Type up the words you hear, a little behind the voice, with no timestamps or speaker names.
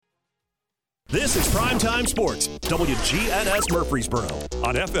This is Primetime Sports, WGNS Murfreesboro,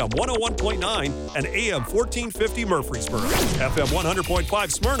 on FM 101.9 and AM 1450 Murfreesboro, FM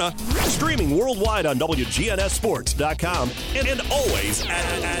 100.5 Smyrna, streaming worldwide on WGNSSports.com, and always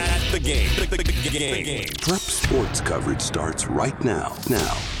at the game. The game. Prep sports coverage starts right now.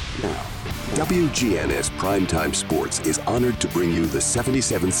 Now. WGNS Primetime Sports is honored to bring you the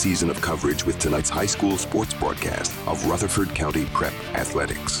 77th season of coverage with tonight's high school sports broadcast of Rutherford County Prep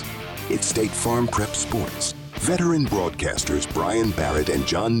Athletics. It's State Farm Prep Sports. Veteran broadcasters Brian Barrett and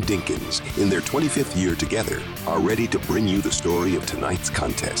John Dinkins, in their 25th year together, are ready to bring you the story of tonight's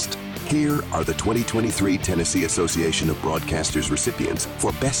contest. Here are the 2023 Tennessee Association of Broadcasters recipients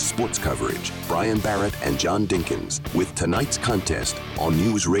for Best Sports Coverage, Brian Barrett and John Dinkins, with tonight's contest on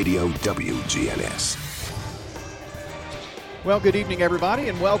News Radio WGNS. Well, good evening, everybody,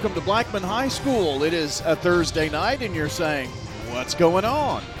 and welcome to Blackman High School. It is a Thursday night, and you're saying, what's going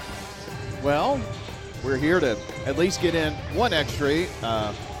on? Well, we're here to at least get in one extra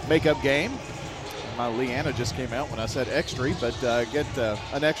makeup game. My Leanna just came out when I said extra, but get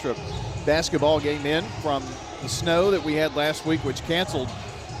an extra basketball game in from the snow that we had last week, which canceled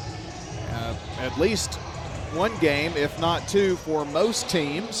at least one game, if not two, for most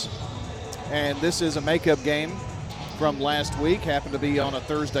teams. And this is a makeup game from last week. Happened to be on a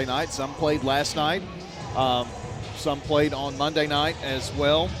Thursday night. Some played last night. Some played on Monday night as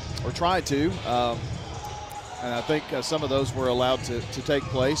well, or tried to. And I think some of those were allowed to take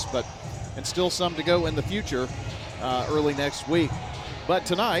place, and still some to go in the future early next week. But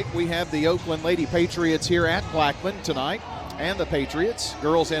tonight we have the Oakland Lady Patriots here at Blackman tonight, and the Patriots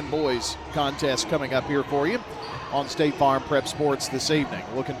girls and boys contest coming up here for you on State Farm Prep Sports this evening.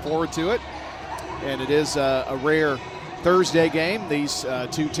 Looking forward to it, and it is a rare Thursday game. These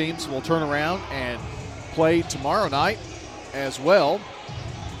two teams will turn around and play tomorrow night as well.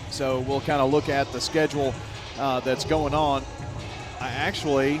 So we'll kind of look at the schedule that's going on.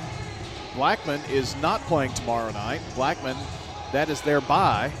 Blackman is not playing tomorrow night. Blackman, that is their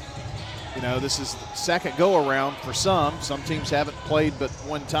bye. You know, this is the second go-around for some. Some teams haven't played but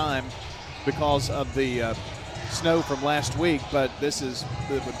one time because of the snow from last week, but it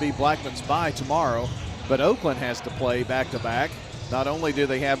would be Blackman's bye tomorrow. But Oakland has to play back-to-back. Not only do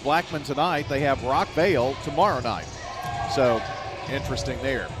they have Blackman tonight, they have Rockvale tomorrow night. So, interesting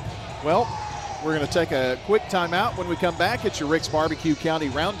there. Well, we're going to take a quick timeout. When we come back, it's your Rick's Barbecue County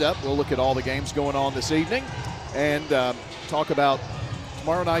Roundup. We'll look at all the games going on this evening and talk about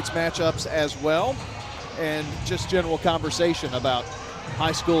tomorrow night's matchups as well, and just general conversation about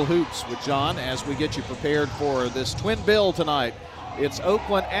high school hoops with John as we get you prepared for this twin bill tonight. It's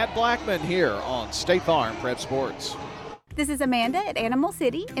Oakland at Blackman here on State Farm Prep Sports. This is Amanda at Animal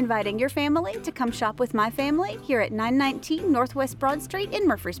City, inviting your family to come shop with my family here at 919 Northwest Broad Street in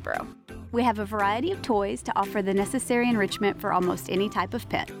Murfreesboro. We have a variety of toys to offer the necessary enrichment for almost any type of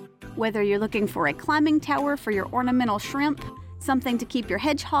pet. Whether you're looking for a climbing tower for your ornamental shrimp, something to keep your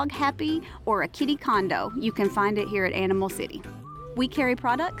hedgehog happy, or a kitty condo, you can find it here at Animal City. We carry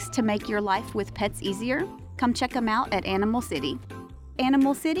products to make your life with pets easier. Come check them out at Animal City.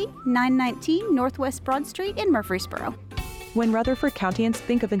 Animal City, 919 Northwest Broad Street in Murfreesboro. When Rutherford Countyans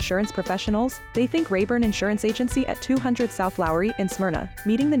think of insurance professionals, they think Rayburn Insurance Agency at 200 South Lowry in Smyrna,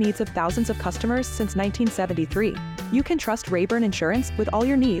 meeting the needs of thousands of customers since 1973. You can trust Rayburn Insurance with all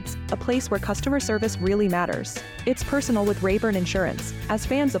your needs, a place where customer service really matters. It's personal with Rayburn Insurance, as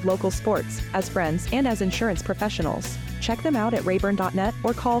fans of local sports, as friends, and as insurance professionals. Check them out at rayburn.net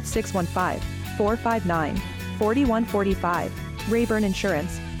or call 615-459-4145. Rayburn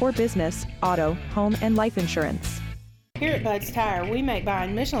Insurance, for business, auto, home, and life insurance. Here at Bud's Tire, we make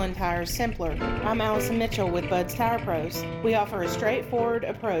buying Michelin tires simpler. I'm Allison Mitchell with Bud's Tire Pros. We offer a straightforward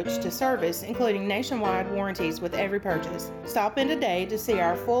approach to service, including nationwide warranties with every purchase. Stop in today to see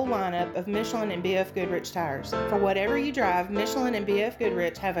our full lineup of Michelin and BF Goodrich tires. For whatever you drive, Michelin and BF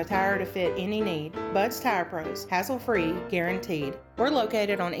Goodrich have a tire to fit any need. Bud's Tire Pros, hassle-free, guaranteed. We're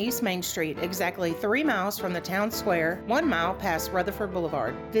located on East Main Street, exactly 3 miles from the town square, 1 mile past Rutherford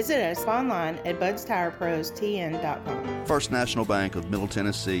Boulevard. Visit us online at budstirepros.tn.com. First National Bank of Middle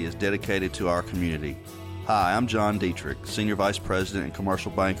Tennessee is dedicated to our community. Hi, I'm John Dietrich, Senior Vice President and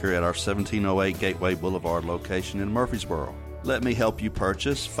Commercial Banker at our 1708 Gateway Boulevard location in Murfreesboro. Let me help you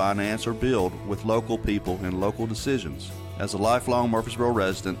purchase, finance, or build with local people and local decisions. As a lifelong Murfreesboro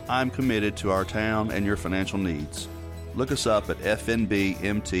resident, I'm committed to our town and your financial needs. Look us up at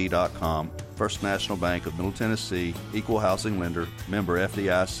fnbmt.com. First National Bank of Middle Tennessee, Equal Housing Lender, member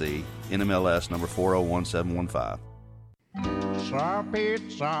FDIC, NMLS number 401715. pizza,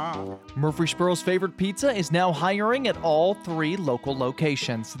 pizza. Murfreesboro's favorite pizza is now hiring at all 3 local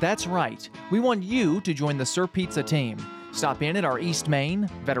locations. That's right. We want you to join the Sir Pizza team. Stop in at our East Main,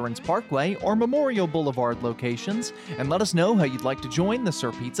 Veterans Parkway, or Memorial Boulevard locations and let us know how you'd like to join the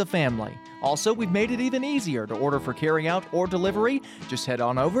Sir Pizza family. Also, we've made it even easier to order for carryout or delivery. Just head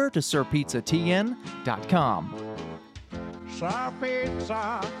on over to sirpizzatn.com. Sir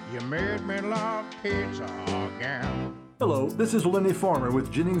Pizza, you made me love pizza again. Hello, this is Lenny Farmer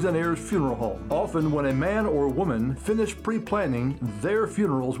with Jennings & Ayers Funeral Home. Often when a man or woman finish pre-planning their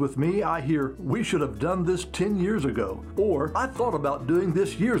funerals with me, I hear, "We should have done this 10 years ago." Or, "I thought about doing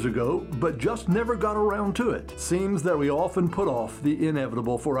this years ago, but just never got around to it." Seems that we often put off the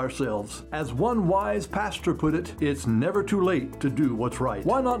inevitable for ourselves. As one wise pastor put it, it's never too late to do what's right.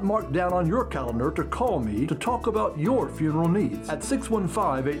 Why not mark down on your calendar to call me to talk about your funeral needs at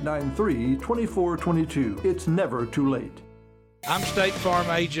 615-893-2422. It's never too late. I'm State Farm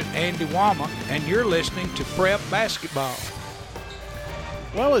Agent Andy Wama, and you're listening to Prep Basketball.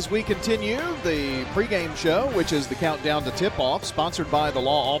 Well, as we continue the pregame show, which is the countdown to tip-off, sponsored by the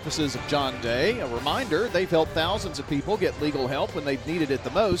law offices of John Day. A reminder, they've helped thousands of people get legal help when they've needed it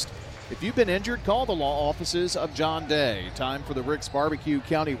the most. If you've been injured, call the law offices of John Day. Time for the Rick's Barbecue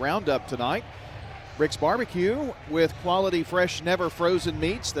County Roundup tonight. Rick's Barbecue with quality, fresh, never frozen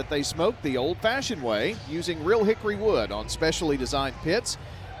meats that they smoke the old-fashioned way using real hickory wood on specially designed pits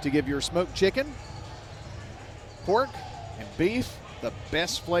to give your smoked chicken, pork, and beef the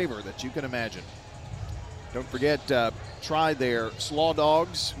best flavor that you can imagine. Don't forget, try their slaw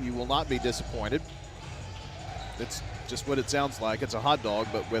dogs. You will not be disappointed. It's just what it sounds like. It's a hot dog,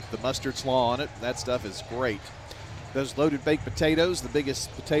 but with the mustard slaw on it. That stuff is great. Those loaded baked potatoes, the biggest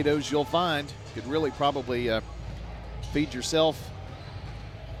potatoes you'll find. You could really probably feed yourself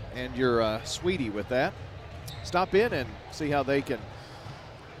and your sweetie with that. Stop in and see how they can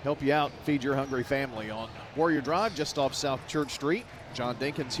help you out and feed your hungry family on Warrior Drive, just off South Church Street. John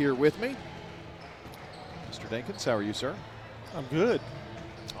Dinkins here with me. Mr. Dinkins, how are you, sir? I'm good.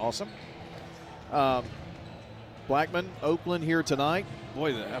 Awesome. Blackman, Oakland here tonight.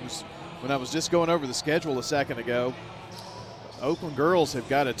 Boy, when I was just going over the schedule a second ago, Oakland girls have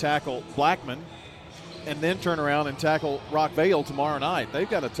got to tackle Blackman and then turn around and tackle Rockvale tomorrow night. They've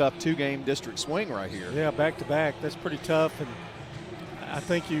got a tough 2-game district swing right here. Yeah, back-to-back. That's pretty tough. And I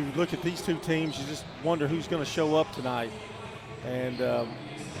think you look at these two teams, you just wonder who's going to show up tonight. And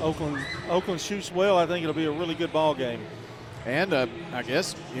Oakland shoots well. I think it'll be a really good ball game. And I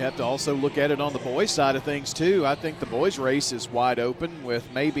guess you have to also look at it on the boys' side of things, too. I think the boys' race is wide open with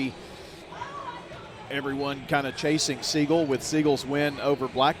maybe everyone kind of chasing Siegel with Siegel's win over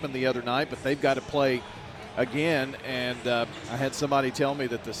Blackman the other night, but they've got to play again. And I had somebody tell me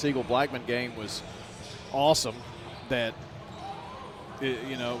that the Siegel-Blackman game was awesome, that it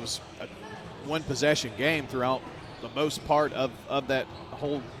was a one-possession game throughout the most part of that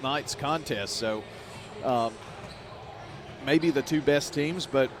whole night's contest. So maybe the two best teams,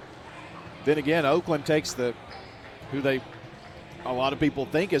 but then again, Oakland takes a lot of people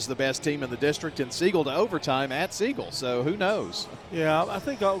think is the best team in the district, and Siegel to overtime at Siegel. So who knows? Yeah, I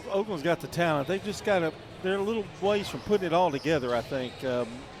think Oakland's got the talent. They've just got they're a little ways from putting it all together, I think.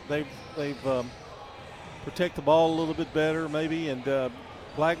 They've protect the ball a little bit better maybe, and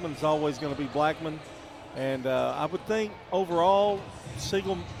Blackman's always going to be Blackman. And I would think overall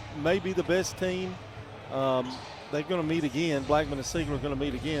Siegel may be the best team. They're going to meet again. Blackman and Siegel are going to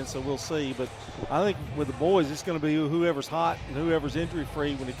meet again, so we'll see. But I think with the boys, it's going to be whoever's hot and whoever's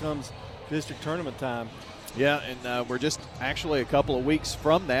injury-free when it comes district tournament time. Yeah, and we're just actually a couple of weeks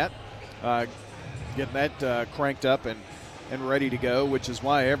from that, getting that cranked up and ready to go, which is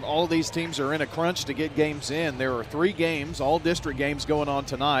why all of these teams are in a crunch to get games in. There are 3 games, all district games going on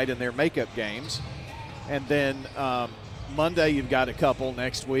tonight, and they're makeup games. And then Monday you've got a couple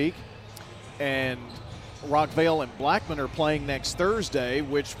next week. And Rockvale and Blackman are playing next Thursday,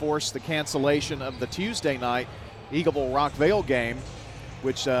 which forced the cancellation of the Tuesday night Eagleville-Rockvale game,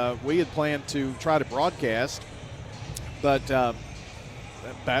 which we had planned to try to broadcast. But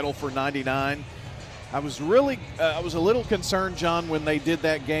battle for 99. I was a little concerned, John, when they did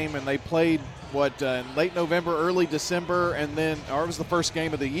that game and they played, in late November, early December, and then it was the first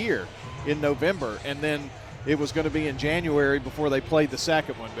game of the year in November, and then it was going to be in January before they played the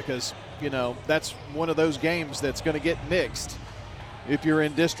second one, because that's one of those games that's going to get mixed if you're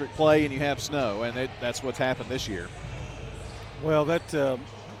in district play and you have snow, and that's what's happened this year. Well,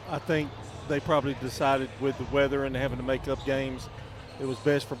 I think they probably decided with the weather and having to make up games, it was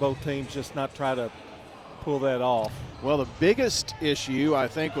best for both teams just not try to pull that off. Well, the biggest issue, I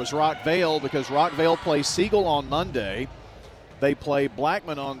think, was Rockvale, because Rockvale plays Siegel on Monday, They play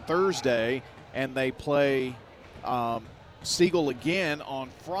Blackman on Thursday, and they play Siegel again on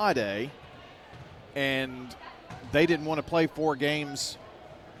Friday. And they didn't want to play 4 games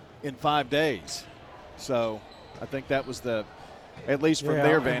in 5 days. So I think that was at least from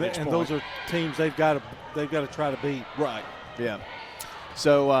their vantage point. And those are teams they've got to try to beat. Right, yeah.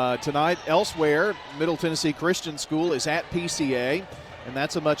 So tonight, elsewhere, Middle Tennessee Christian School is at PCA, and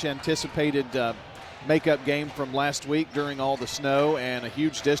that's a much anticipated makeup game from last week during all the snow and a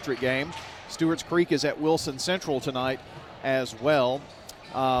huge district game. Stewart's Creek is at Wilson Central tonight as well.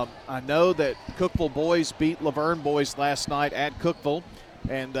 I know that Cookeville boys beat Laverne boys last night at Cookeville,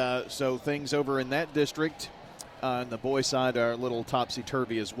 and so things over in that district on the boys' side are a little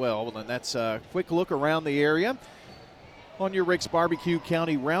topsy-turvy as well. And that's a quick look around the area on your Rick's Barbecue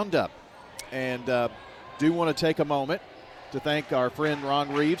County Roundup. And do want to take a moment to thank our friend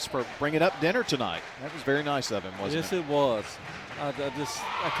Ron Reeves for bringing up dinner tonight. That was very nice of him, wasn't it? Yes, it was. I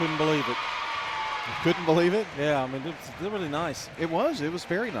couldn't believe it. You couldn't believe it? Yeah, I mean, it was really nice. It was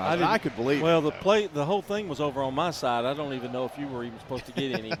very nice. I could believe it. Well, the whole thing was over on my side. I don't even know if you were even supposed to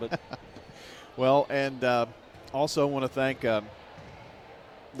get any. But well, and also want to thank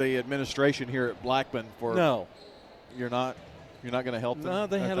the administration here at Blackman for. No, you're not going to help them. No,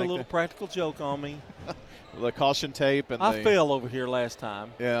 they had a little practical joke on me. The caution tape and I fell over here last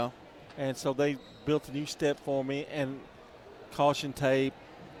time. Yeah, and so they built a new step for me and caution tape,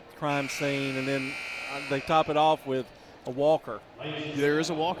 crime scene, and then they top it off with a walker. There is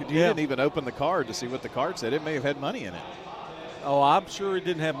a walker. You didn't even open the card to see what the card said. It may have had money in it. Oh, I'm sure it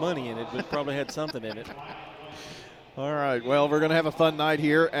didn't have money in it, but it probably had something in it. All right. Well, we're going to have a fun night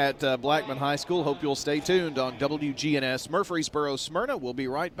here at Blackman High School. Hope you'll stay tuned on WGNS Murfreesboro, Smyrna. We'll be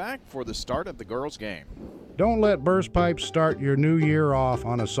right back for the start of the girls' game. Don't let burst pipes start your new year off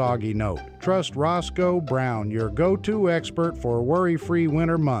on a soggy note. Trust Roscoe Brown, your go-to expert for worry-free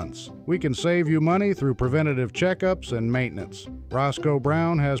winter months. We can save you money through preventative checkups and maintenance. Roscoe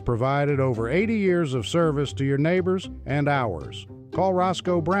Brown has provided over 80 years of service to your neighbors and ours. Call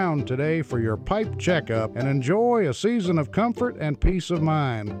Roscoe Brown today for your pipe checkup and enjoy a season of comfort and peace of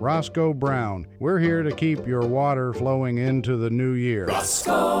mind. Roscoe Brown, we're here to keep your water flowing into the new year.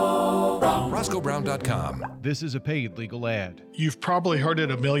 Roscoe Brown. RoscoeBrown.com. This is a paid legal ad. You've probably heard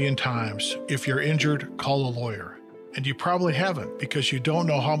it a million times. If you're injured, call a lawyer. And you probably haven't because you don't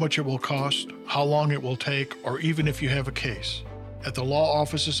know how much it will cost, how long it will take, or even if you have a case. At the law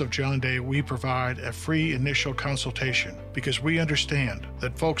offices of John Day, we provide a free initial consultation because we understand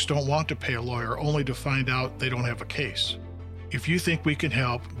that folks don't want to pay a lawyer only to find out they don't have a case. If you think we can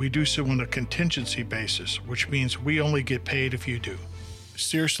help, we do so on a contingency basis, which means we only get paid if you do.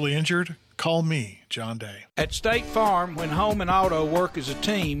 Seriously injured? Call me, John Day. At State Farm, when home and auto work as a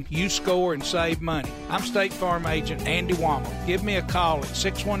team, you score and save money. I'm State Farm agent Andy Wammer. Give me a call at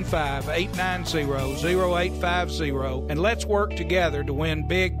 615-890-0850 and let's work together to win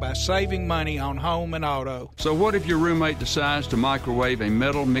big by saving money on home and auto. So what if your roommate decides to microwave a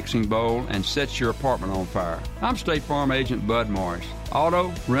metal mixing bowl and sets your apartment on fire? I'm State Farm agent Bud Morris.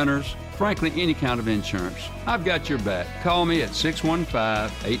 Auto, renters, frankly, any kind of insurance. I've got your back. Call me at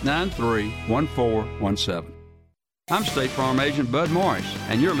 615-893-1417. I'm State Farm agent Bud Morris,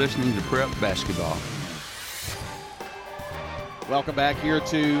 and you're listening to Prep Basketball. Welcome back here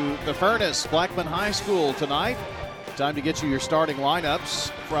to the Furnace, Blackman High School tonight. Time to get you your starting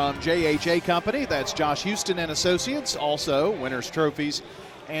lineups from JHA Company. That's Josh Houston and Associates, also Winners Trophies,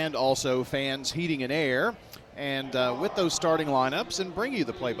 and also Fans Heating and Air. And with those starting lineups and bring you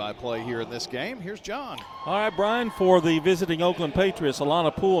the play-by-play here in this game, here's John. All right, Brian, for the visiting Oakland Patriots,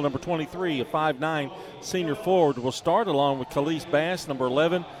 Alana Poole, number 23, a 5'9" senior forward, will start along with Khalees Bass, number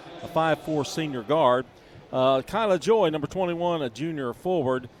 11, a 5'4" senior guard. Kyla Joy, number 21, a junior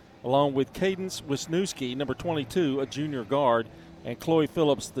forward, along with Cadence Wisniewski, number 22, a junior guard, and Chloe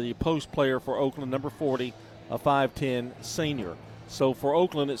Phillips, the post player for Oakland, number 40, a 5'10" senior. So for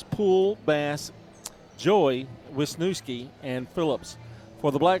Oakland, it's Poole, Bass, Joy, Wisniewski, and Phillips.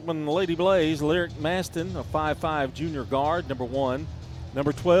 For the Blackman Lady Blaze, Lyric Maston, a 5'5" junior guard, number 1.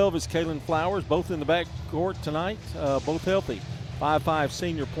 Number 12 is Kaylin Flowers, both in the backcourt tonight, both healthy. 5'5"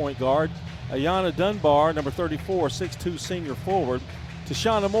 senior point guard. Ayana Dunbar, number 34, 6'2" senior forward.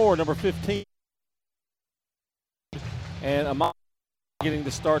 Tashana Moore, number 15. And Amaya getting the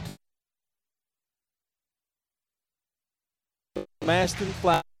start. Maston,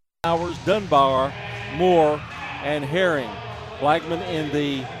 Flowers, Dunbar, Moore, and Herring. Blackman in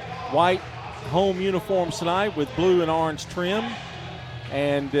the white home uniforms tonight with blue and orange trim.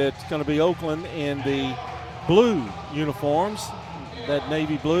 And it's going to be Oakland in the blue uniforms, that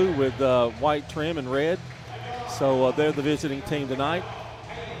navy blue with white trim and red. So they're the visiting team tonight.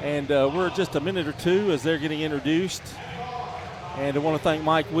 And we're just a minute or two as they're getting introduced. And I want to thank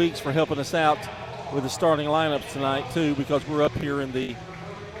Mike Weeks for helping us out with the starting lineups tonight, too, because we're up here in the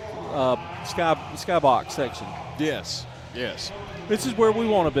skybox section. Yes. This is where we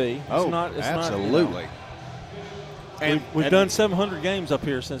want to be. It's absolutely. We've done 700 games up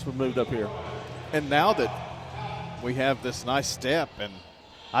here since we moved up here. And now that we have this nice step, and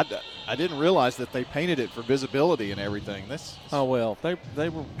I didn't realize that they painted it for visibility and everything. Oh well, they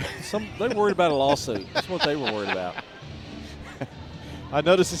were worried about a lawsuit. That's what they were worried about. I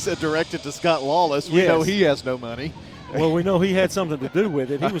noticed it said directed to Scott Lawless. We know he has no money. Well, we know he had something to do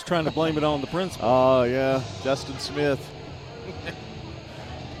with it. He was trying to blame it on the principal. Oh yeah, Justin Smith.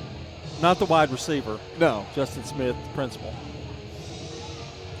 Not the wide receiver. No, Justin Smith, the principal.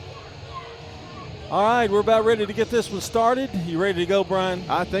 All right, we're about ready to get this one started. You ready to go, Brian?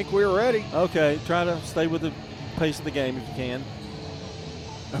 I think we're ready. Okay, try to stay with the pace of the game if you can.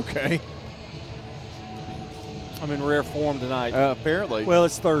 Okay. I'm in rare form tonight. Apparently. Well,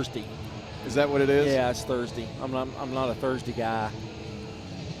 it's Thursday. Is that what it is? Yeah, it's Thursday. I'm not a Thursday guy.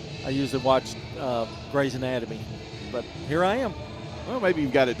 I usually watch Grey's Anatomy, but here I am. Well, maybe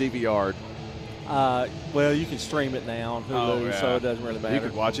you've got it DVR'd. Well, you can stream it now on Hulu, so it doesn't really matter. You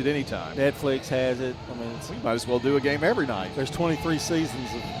can watch it anytime. Netflix has it. I mean, we might as well do a game every night. There's 23 seasons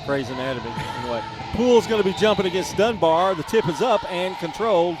of Grey's Anatomy. Anyway, Poole's going to be jumping against Dunbar. The tip is up and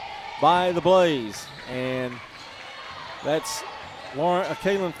controlled by the Blaze. And that's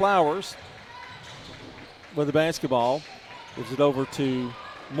Kaylin Flowers with the basketball. Gives it over to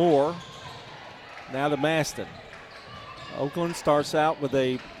Moore. Now to Maston. Oakland starts out with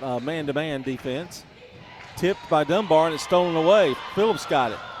a man-to-man defense. Tipped by Dunbar, and it's stolen away. Phillips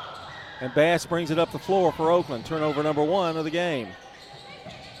got it. And Bass brings it up the floor for Oakland. Turnover number 1 of the game.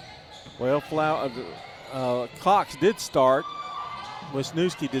 Well, Cox did start.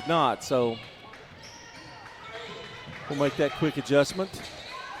 Wisniewski did not, so we'll make that quick adjustment.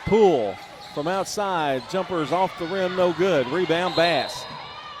 Poole from outside. Jumpers off the rim, no good. Rebound, Bass.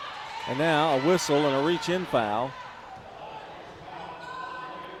 And now a whistle and a reach-in foul.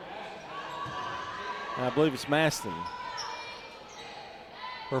 I believe it's Maston.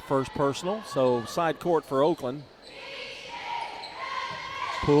 Her first personal, so side court for Oakland.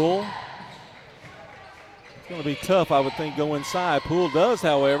 Poole. It's going to be tough, I would think, go inside. Poole does,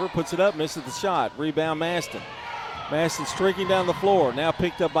 however, puts it up, misses the shot. Rebound, Maston. Maston streaking down the floor, now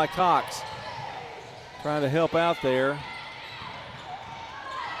picked up by Cox. Trying to help out there.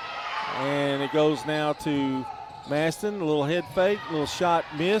 And it goes now to Maston, a little head fake, a little shot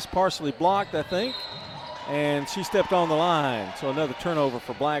missed, partially blocked, I think. And she stepped on the line, so another turnover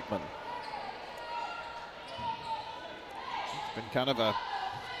for Blackman. It's been kind of a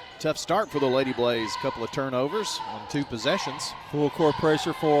tough start for the Lady Blaze. A couple of turnovers on 2 possessions. Full court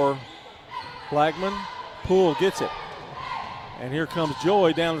pressure for Blackman. Poole gets it. And here comes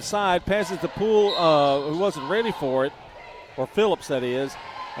Joy down the side, passes to Poole, who wasn't ready for it, or Phillips, that is,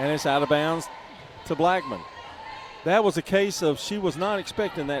 and it's out of bounds to Blackman. That was a case of she was not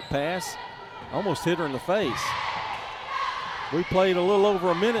expecting that pass. Almost hit her in the face. We played a little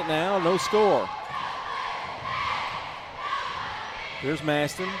over a minute now, no score. Here's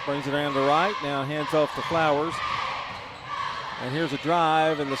Maston, brings it around to right, now hands off to Flowers. And here's a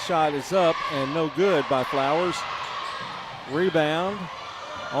drive, and the shot is up and no good by Flowers. Rebound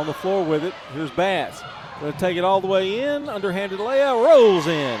on the floor with it. Here's Bass. Going to take it all the way in, underhanded layup, rolls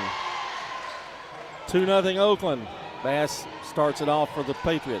in. 2-0 Oakland. Bass starts it off for the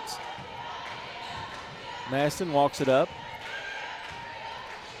Patriots. Maston walks it up.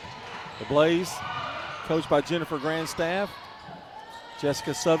 The Blaze, coached by Jennifer Grandstaff.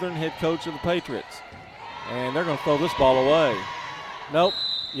 Jessica Southern, head coach of the Patriots. And they're going to throw this ball away. Nope.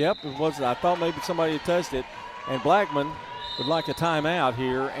 Yep, it was. I thought maybe somebody had touched it. And Blackman would like a timeout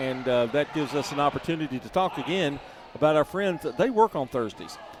here, and that gives us an opportunity to talk again about our friends. They work on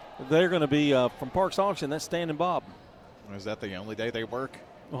Thursdays. They're going to be from Parks Auction. That's Stan and Bob. Is that the only day they work?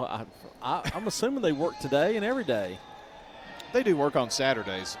 Well, I'm assuming they work today and every day. They do work on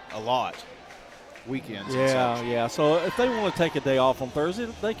Saturdays a lot, weekends. Yeah. So if they want to take a day off on Thursday,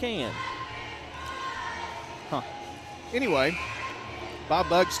 they can. Huh. Anyway, Bob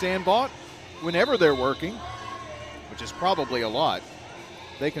Bugg, Stan Vaught, whenever they're working, which is probably a lot,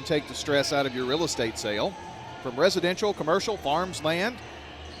 they can take the stress out of your real estate sale. From residential, commercial, farms, land,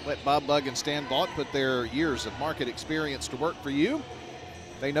 let Bob Bugg and Stan Vaught put their years of market experience to work for you.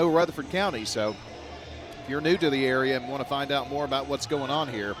 They know Rutherford County, so if you're new to the area and want to find out more about what's going on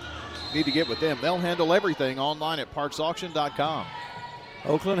here, you need to get with them. They'll handle everything online at parksauction.com.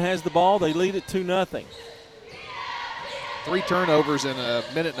 Oakland has the ball. They lead it 2-0. 3 turnovers in a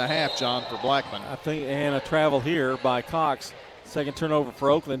minute and a half, John, for Blackman. I think, and a travel here by Cox. Second turnover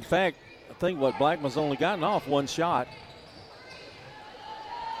for Oakland. In fact, I think Blackman's only gotten off 1 shot.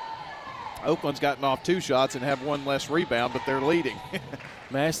 Oakland's gotten off 2 shots and have 1 less rebound, but they're leading.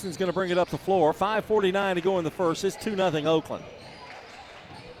 Maston's going to bring it up the floor. 5:49 to go in the first. It's 2-0 Oakland.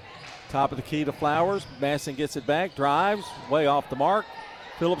 Top of the key to Flowers. Maston gets it back, drives, way off the mark.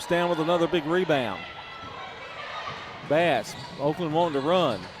 Phillips down with another big rebound. Bass, Oakland wanting to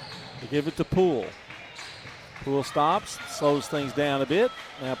run. They give it to Poole. Poole stops, slows things down a bit.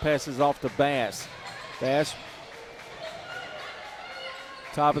 Now passes off to Bass. Bass.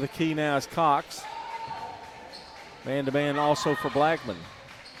 Top of the key now is Cox. Man-to-man also for Blackman.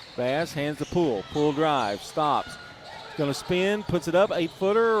 Bass hands to Poole. Poole drives, stops. Going to spin, puts it up,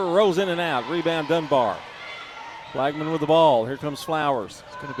 8-footer, rolls in and out. Rebound Dunbar. Blackman with the ball. Here comes Flowers.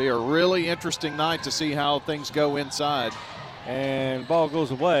 It's going to be a really interesting night to see how things go inside. And ball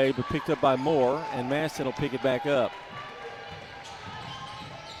goes away, but picked up by Moore, and Maston will pick it back up.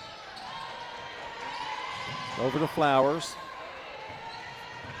 Over to Flowers.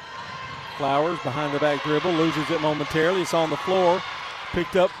 Flowers behind the back dribble, loses it momentarily. It's on the floor,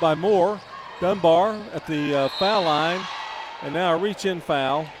 picked up by Moore. Dunbar at the foul line, and now a reach-in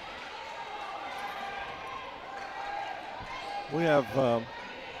foul. We have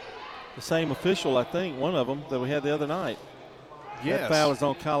the same official, I think, one of them that we had the other night. Yes. That foul is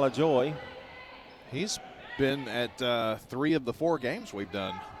on Kala Joy. He's been at 3 of the 4 games we've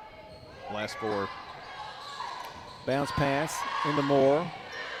done, last 4. Bounce pass into Moore.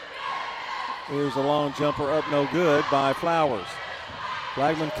 Here's a long jumper up, no good by Flowers.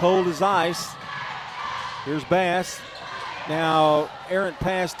 Blackman cold as ice. Here's Bass. Now errant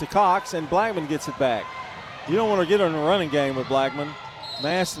pass to Cox, and Blackman gets it back. You don't want to get on a running game with Blackman.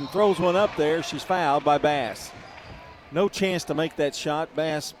 Maston throws one up there. She's fouled by Bass. No chance to make that shot.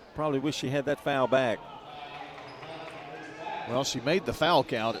 Bass probably wish she had that foul back. Well, she made the foul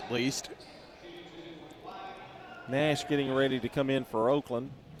count at least. Nash getting ready to come in for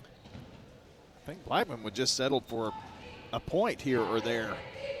Oakland. I think Blackman would just settle for a point here or there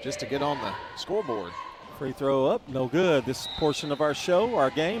just to get on the scoreboard. Free throw up, no good. This portion of our show, our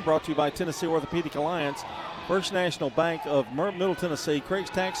game, brought to you by Tennessee Orthopedic Alliance, First National Bank of Middle Tennessee, Craig's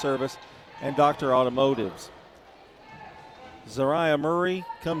Tax Service, and Dr. Automotives. Zariah Murray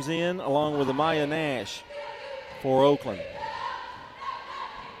comes in along with Amaya Nash for Oakland.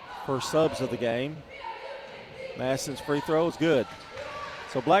 First subs of the game. Maston's free throw is good.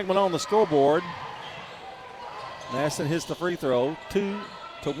 So Blackman on the scoreboard. Maston hits the free throw,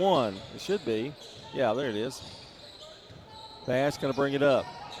 2-1. It should be. Yeah, there it is. Bass going to bring it up.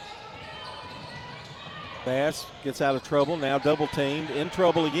 Bass gets out of trouble, now double teamed, in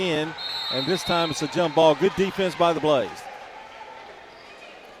trouble again, and this time it's a jump ball. Good defense by the Blaze.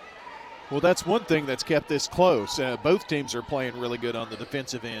 Well, that's one thing that's kept this close. Both teams are playing really good on the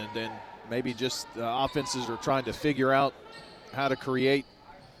defensive end, and maybe just offenses are trying to figure out how to create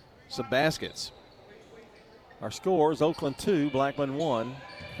some baskets. Our score is Oakland 2, Blackman 1,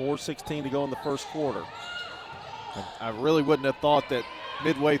 4:16 to go in the first quarter. I really wouldn't have thought that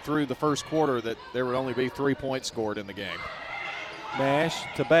midway through the first quarter that there would only be 3 points scored in the game. Nash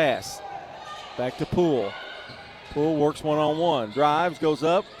to Bass. Back to Poole. Poole works one-on-one. Drives, goes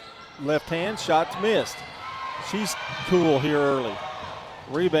up. Left hand, shot's missed. She's cool here early.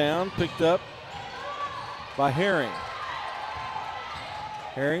 Rebound picked up by Herring.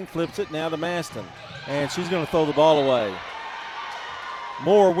 Herring flips it now to Maston. And she's going to throw the ball away.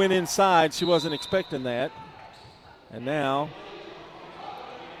 Moore went inside. She wasn't expecting that. And now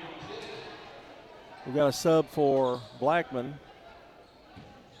we've got a sub for Blackman.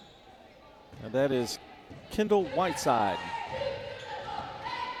 And that is Kendall Whiteside.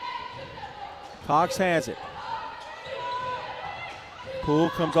 Cox has it.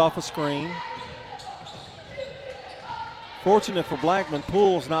 Poole comes off a screen. Fortunate for Blackman,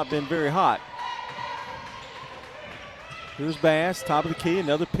 Poole's not been very hot. Here's Bass, top of the key,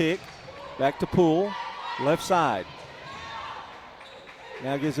 another pick. Back to Poole, left side.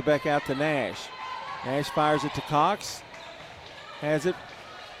 Now gives it back out to Nash. Nash fires it to Cox. Has it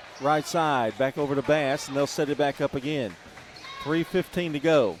right side, back over to Bass, and they'll set it back up again. 3:15 to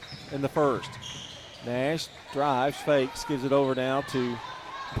go in the first. Nash drives, fakes, gives it over now to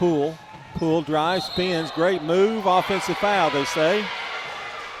Poole. Poole drives, spins, great move, offensive foul, they say.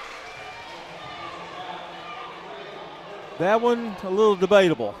 That one, a little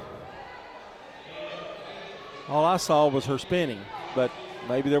debatable. All I saw was her spinning, but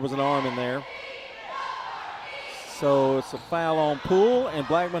maybe there was an arm in there. So it's a foul on Poole, and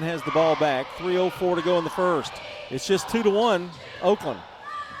Blackman has the ball back. 3:04 to go in the first. It's just 2-1, Oakland.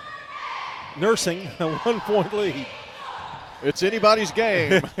 Nursing a 1-point lead. It's anybody's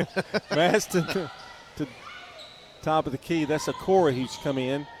game. Maston to top of the key. That's a Corey who's come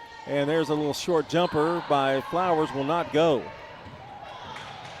in. And there's a little short jumper by Flowers, will not go.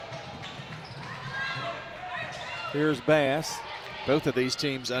 Here's Bass. Both of these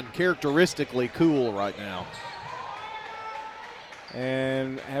teams uncharacteristically cool right now.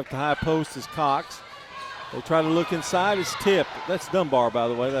 And at the high post is Cox. They try to look inside. It's tipped. That's Dunbar, by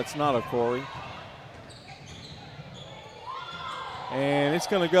the way. That's not a Corey. And it's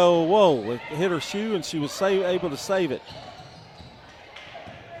going to go, whoa, it hit her shoe, and she was able to save it.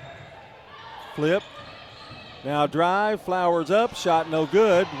 Flip. Now drive. Flowers up. Shot no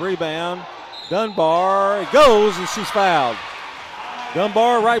good. Rebound. Dunbar. It goes, and she's fouled.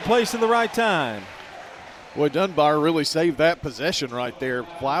 Dunbar, right place in the right time. Boy, Dunbar really saved that possession right there.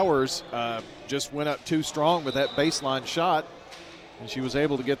 Flowers just went up too strong with that baseline shot, and she was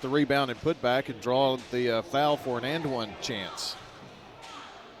able to get the rebound and put back and draw the foul for an and one chance.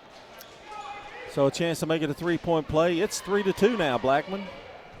 So a chance to make it a three-point play. It's 3-2 now, Blackman.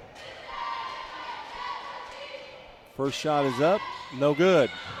 First shot is up, no good.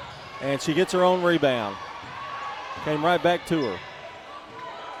 And she gets her own rebound. Came right back to her.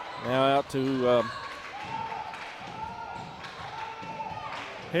 Now out to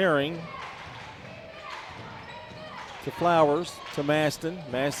Herring. To Flowers, to Maston.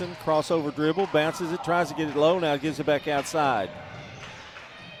 Maston, crossover dribble, bounces it, tries to get it low, now gives it back outside.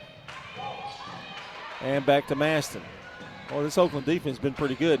 And back to Maston. Well, this Oakland defense has been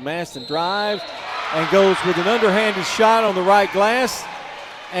pretty good. Maston drives and goes with an underhanded shot on the right glass,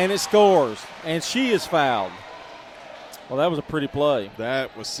 and it scores. And she is fouled. Well, that was a pretty play.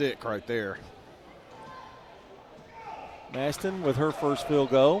 That was sick right there. Maston with her first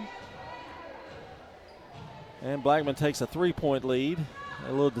field goal. And Blackman takes a 3-point lead.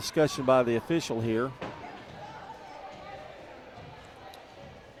 A little discussion by the official here.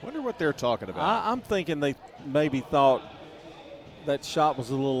 Wonder what they're talking about. I'm thinking they maybe thought that shot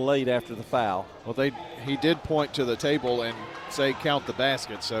was a little late after the foul. Well, he did point to the table and say count the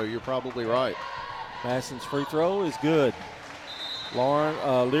basket, so you're probably right. Maston's free throw is good.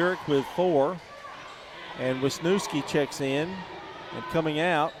 Lyric with 4. And Wisniewski checks in. And coming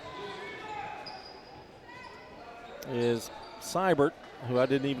out is Seibert, who I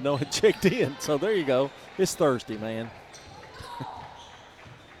didn't even know had checked in. So there you go. It's Thursday, man.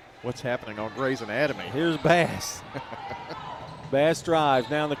 What's happening on Grey's Anatomy? Here's Bass. Bass drives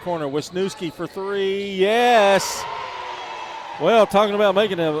down the corner. Wisniewski for 3. Yes. Well, talking about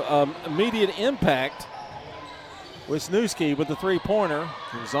making an immediate impact. Wisniewski with the three-pointer.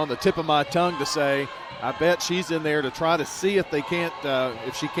 It was on the tip of my tongue to say, I bet she's in there to try to see if they can't,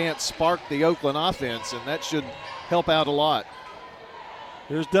 if she can't spark the Oakland offense, and that should help out a lot.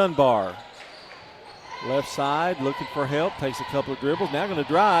 Here's Dunbar. Left side, looking for help, takes a couple of dribbles. Now going to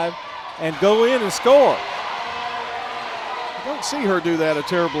drive and go in and score. I don't see her do that a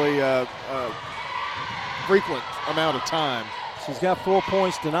terribly frequent amount of time. She's got 4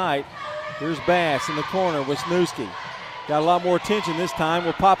 points tonight. Here's Bass in the corner. Wisniewski got a lot more attention this time.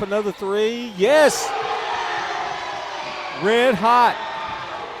 Will pop another 3. Yes! Red hot.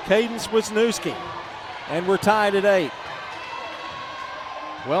 Cadence Wisniewski. And we're tied at 8.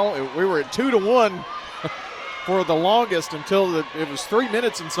 Well, we were at 2-1 for the longest until it was 3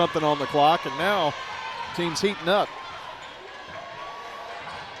 minutes and something on the clock, and now team's heating up.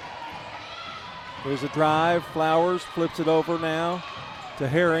 There's a drive. Flowers flips it over now to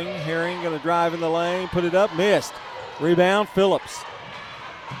Herring. Herring going to drive in the lane, put it up, missed. Rebound, Phillips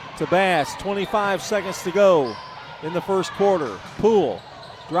to Bass. 25 seconds to go in the first quarter. Poole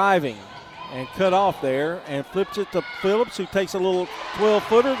driving and cut off there and flips it to Phillips, who takes a little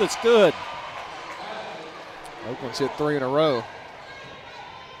 12-footer that's good. Oakland's hit 3 in a row.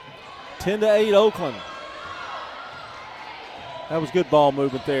 10-8 Oakland. That was good ball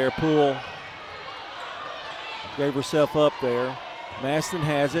movement there. Poole gave herself up there. Maston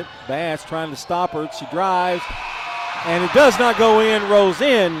has it. Bass trying to stop her. She drives, and it does not go in. Rolls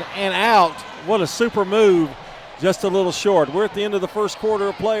in and out. What a super move. Just a little short. We're at the end of the first quarter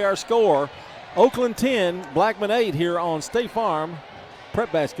of play. Our score, Oakland 10, Blackman 8 here on State Farm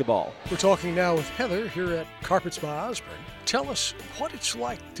Prep Basketball. We're talking now with Heather here at Carpets by Osborne. Tell us what it's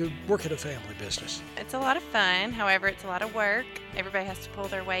like to work at a family business. It's a lot of fun. However, it's a lot of work. Everybody has to pull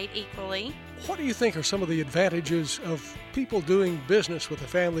their weight equally. What do you think are some of the advantages of people doing business with a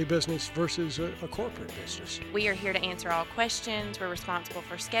family business versus a corporate business? We are here to answer all questions. We're responsible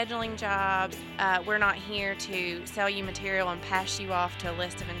for scheduling jobs. We're not here to sell you material and pass you off to a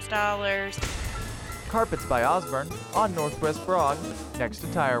list of installers. Carpets by Osborne on Northwest Broad, next to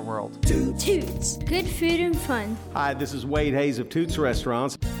Tire World. Toots, good food and fun. Hi, this is Wade Hayes of Toots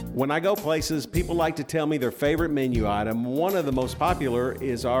Restaurants. When I go places, people like to tell me their favorite menu item. One of the most popular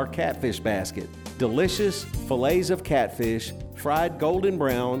is our catfish basket. Delicious fillets of catfish, fried golden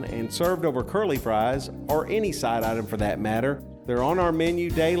brown and served over curly fries, or any side item for that matter. They're on our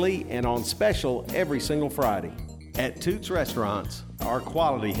menu daily and on special every single Friday. At Toots Restaurants, our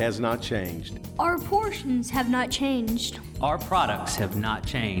quality has not changed. Our portions have not changed. Our products have not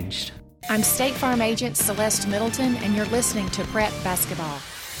changed. I'm State Farm Agent Celeste Middleton, and you're listening to Prep Basketball.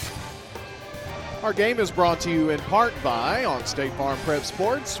 Our game is brought to you in part by, on State Farm Prep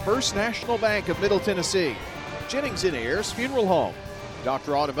Sports, First National Bank of Middle Tennessee, Jennings & Ayers Funeral Home,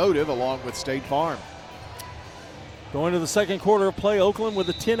 Dr. Automotive, along with State Farm. Going to the second quarter of play, Oakland with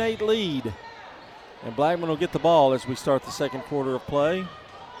a 10-8 lead. And Blackman will get the ball as we start the second quarter of play.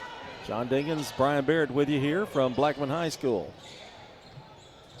 John Dinkins, Brian Barrett with you here from Blackman High School.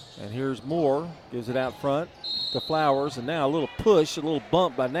 And here's Moore, gives it out front to Flowers, and now a little push, a little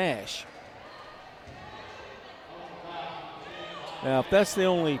bump by Nash. Now, if that's the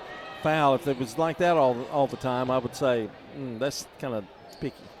only foul, if it was like that all the time, I would say that's kind of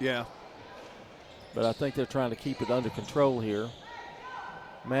picky. Yeah. But I think they're trying to keep it under control here.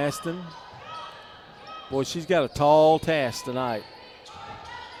 Maston. Boy, she's got a tall task tonight.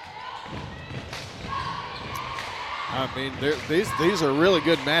 I mean, these are really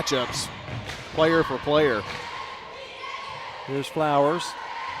good matchups, player for player. Here's Flowers.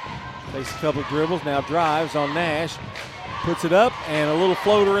 Takes a couple of dribbles, now drives on Nash. Puts it up, and a little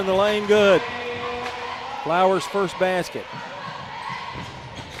floater in the lane, good. Flowers' first basket.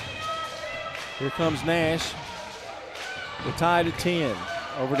 Here comes Nash. We're tied at 10.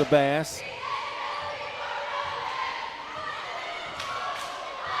 Over to Bass.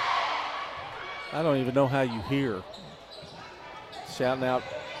 I don't even know how you hear. Shouting out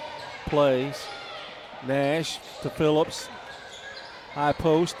plays. Nash to Phillips. High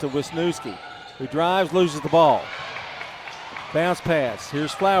post to Wisniewski, who drives, loses the ball. Bounce pass.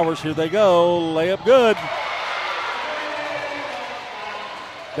 Here's Flowers. Here they go. Layup good.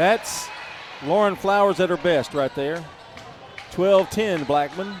 That's Lauren Flowers at her best right there. 12-10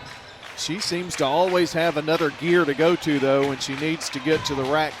 Blackman. She seems to always have another gear to go to, though, when she needs to get to the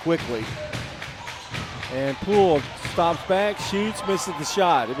rack quickly. And Poole stops back, shoots, misses the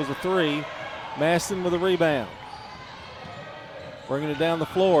shot. It was a three. Maston with a rebound. Bringing it down the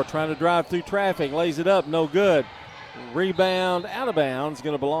floor, trying to drive through traffic. Lays it up, no good. Rebound out of bounds,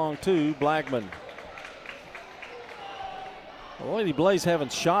 going to belong to Blackman. The Lady Blaze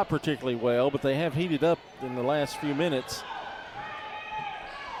haven't shot particularly well, but they have heated up in the last few minutes.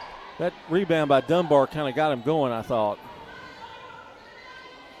 That rebound by Dunbar kind of got him going, I thought.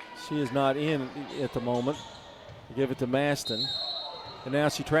 She is not in at the moment. Give it to Maston, and now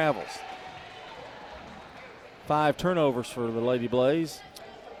she travels. 5 turnovers for the Lady Blaze.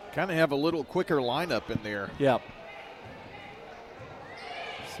 Kind of have a little quicker lineup in there. Yep.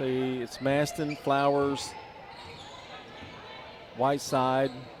 See, it's Maston, Flowers,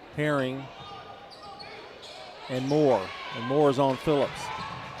 Whiteside, Herring, and Moore. And Moore is on Phillips.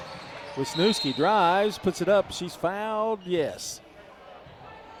 Wisniewski drives, puts it up. She's fouled. Yes.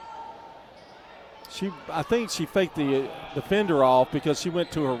 I think she faked the defender off because she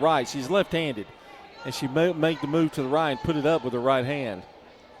went to her right. She's left-handed, and she made the move to the right and put it up with her right hand.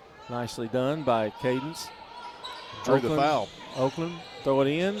 Nicely done by Cadence. Drew the foul. Oakland, throw it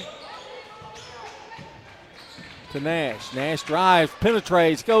in to Nash. Nash drives,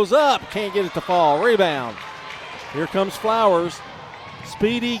 penetrates, goes up, can't get it to fall. Rebound. Here comes Flowers.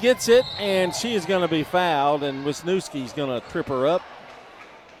 Speedy gets it, and she is going to be fouled, and Wisniewski's going to trip her up.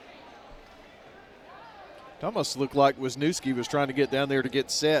 It almost looked like Wisniewski was trying to get down there to get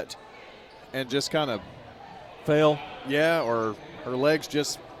set and just kind of fail. Yeah, or her legs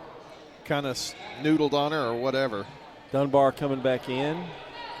just kind of noodled on her or whatever. Dunbar coming back in,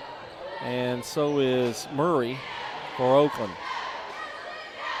 and so is Murray for Oakland.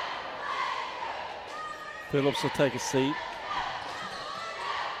 Phillips will take a seat.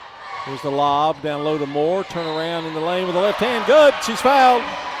 Here's the lob down low to Moore. Turn around in the lane with the left hand. Good. She's fouled.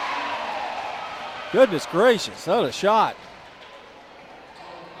 Goodness gracious. What a shot.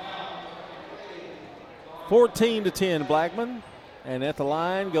 14-10 Blackman. And at the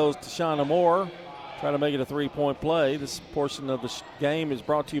line goes to Shauna Moore. Trying to make it a three-point play. This portion of the game is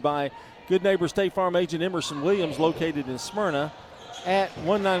brought to you by Good Neighbor State Farm agent Emerson Williams, located in Smyrna at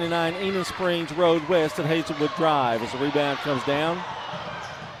 199 Enum Springs Road West at Hazelwood Drive. As the rebound comes down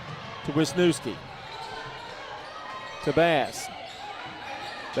to Wisniewski. To Bass.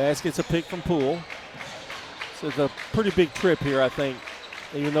 Bass gets a pick from Poole. So it's a pretty big trip here, I think,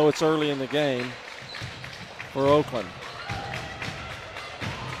 even though it's early in the game for Oakland.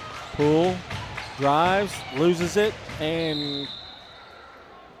 Poole drives, loses it, and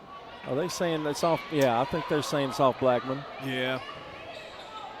are they saying it's off? Yeah, I think they're saying it's off Blackman. Yeah.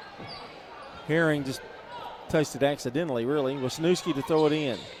 Herring just touched it accidentally, really. Wisniewski to throw it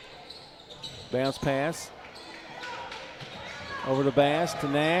in. Bounce pass. Over to Bass, to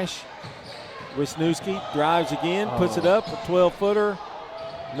Nash. Wisniewski drives again, puts it up, a 12-footer.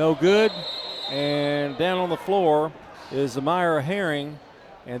 No good. And down on the floor is Amira Herring,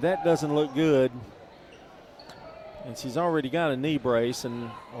 and that doesn't look good. And she's already got a knee brace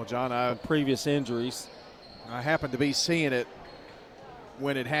and John, previous injuries. I happened to be seeing it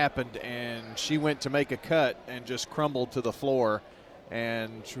when it happened, and she went to make a cut and just crumbled to the floor,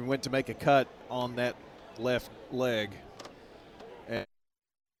 and she went to make a cut on that left leg. And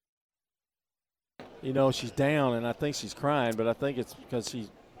you know, she's down, and I think she's crying, but I think it's because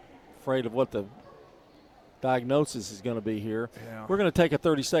she's afraid of what the diagnosis is going to be here. Yeah. We're going to take a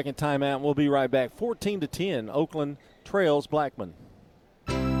 30-second timeout, and we'll be right back. 14-10, Oakland trails Blackman.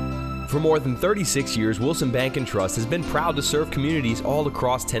 For more than 36 years, Wilson Bank & Trust has been proud to serve communities all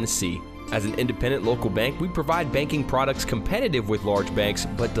across Tennessee. As an independent local bank, we provide banking products competitive with large banks,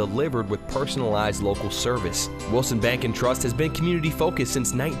 but delivered with personalized local service. Wilson Bank & Trust has been community-focused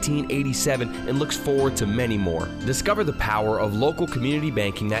since 1987 and looks forward to many more. Discover the power of local community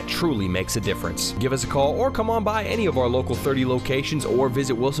banking that truly makes a difference. Give us a call or come on by any of our local 30 locations or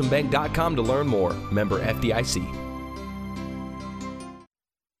visit wilsonbank.com to learn more. Member FDIC.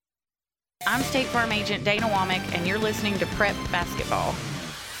 I'm State Farm Agent Dana Womack, and you're listening to Prep Basketball.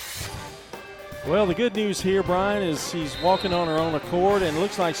 Well, the good news here, Brian, is she's walking on her own accord, and it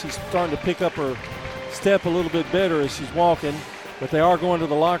looks like she's starting to pick up her step a little bit better as she's walking. But they are going to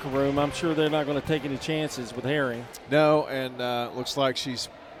the locker room. I'm sure they're not going to take any chances with Herring. No, and looks like she's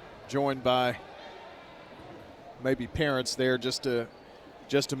joined by maybe parents there just to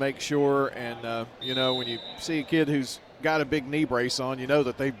make sure. And, you know, when you see a kid who's got a big knee brace on, you know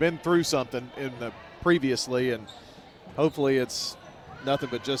that they've been through something in the previously, and hopefully it's nothing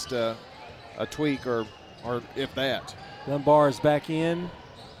but just a tweak or if that. Dunbar is back in.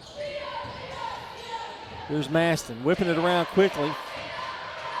 Here's Maston whipping it around quickly.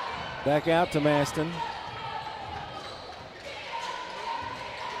 Back out to Maston.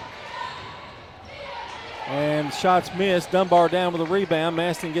 And shots missed. Dunbar down with a rebound.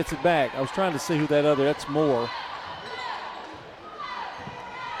 Maston gets it back. I was trying to see who that's Moore.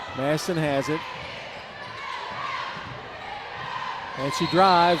 Maston has it. And she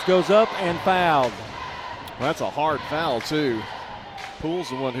drives, goes up, and fouled. Well, that's a hard foul, too. Poole's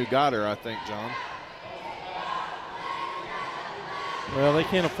the one who got her, I think, John. Well, they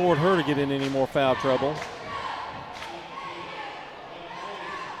can't afford her to get in any more foul trouble.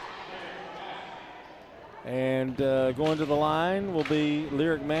 And going to the line will be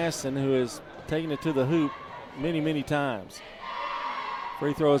Lyric Maston, who has taken it to the hoop many, many times.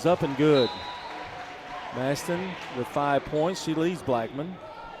 Free throw is up and good. Maston with 5 points. She leads Blackman.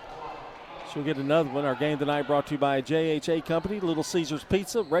 She'll get another one. Our game tonight brought to you by JHA Company, Little Caesars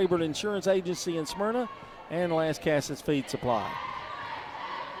Pizza, Rayburn Insurance Agency in Smyrna, and Las Casas Feed Supply.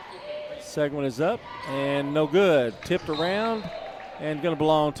 Second one is up and no good. Tipped around and going to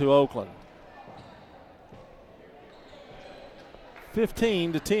belong to Oakland.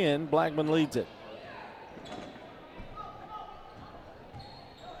 15-10, Blackman leads it.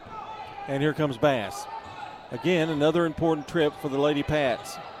 And here comes Bass. Again, another important trip for the Lady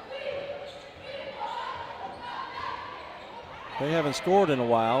Pats. They haven't scored in a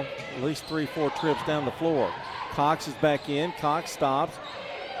while, at least 3-4 trips down the floor. Cox is back in. Cox stops.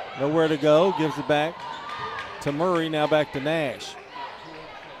 Nowhere to go. Gives it back to Murray. Now back to Nash.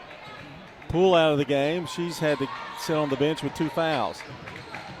 Poole out of the game. She's had to sit on the bench with 2 fouls.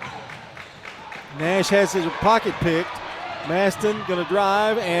 Nash has his pocket picked. Maston going to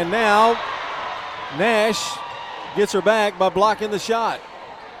drive, and now Nash gets her back by blocking the shot.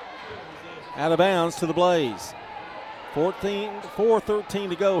 Out of bounds to the Blaze. 4:13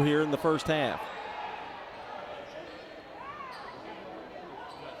 to go here in the first half.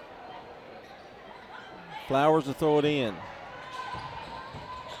 Flowers to throw it in.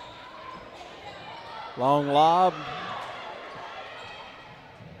 Long lob.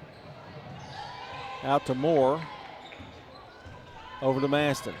 Out to Moore. Over to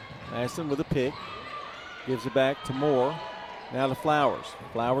Maston. Maston with a pick. Gives it back to Moore. Now to Flowers.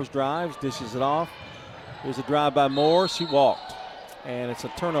 Flowers drives, dishes it off. Here's a drive by Moore. She walked. And it's a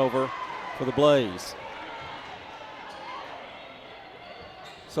turnover for the Blaze.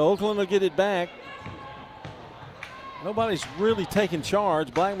 So Oakland will get it back. nobody's really taken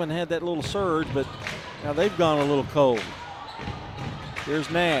charge. Blackman had that little surge, but now they've gone a little cold. Here's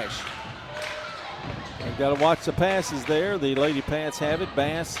Nash. They've got to watch the passes there. The Lady Pats have it.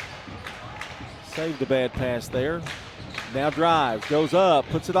 Bass saved a bad pass there. Now drives, goes up,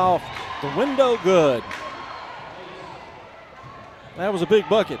 puts it off the window, good. That was a big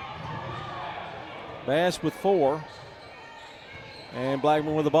bucket. Bass with 4. And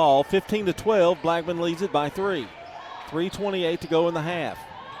Blackman with the ball. 15-12, Blackman leads it by 3. 3:28 to go in the half.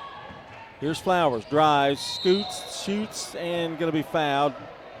 Here's Flowers, drives, scoots, shoots, and going to be fouled.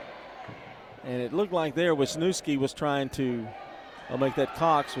 And it looked like there Wisniewski was trying to,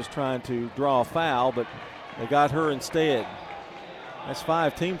 Cox was trying to draw a foul, but they got her instead. That's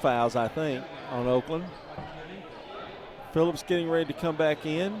 5 team fouls, I think, on Oakland. Phillips getting ready to come back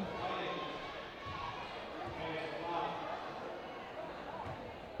in.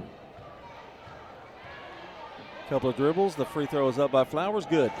 Couple of dribbles. The free throw is up by Flowers.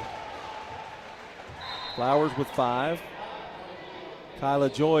 Good. Flowers with 5. Kyla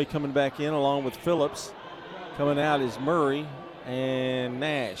Joy coming back in along with Phillips. Coming out is Murray and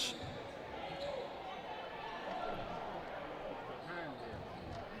Nash.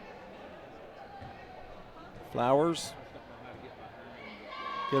 Flowers.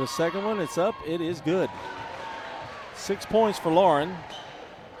 Get a second one. It's up. It is good. 6 points for Lauren.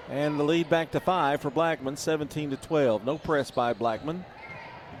 And the lead back to 5 for Blackman, 17-12. No press by Blackman.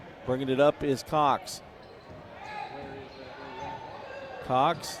 Bringing it up is Cox.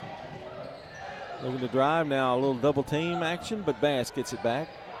 Cox looking to drive now. A little double team action, but Bass gets it back.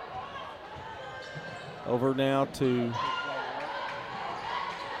 Over now to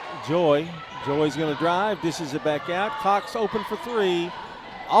Joy. Joy's going to drive, dishes it back out. Cox open for 3.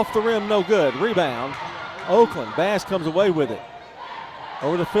 Off the rim, no good. Rebound. Oakland. Bass comes away with it.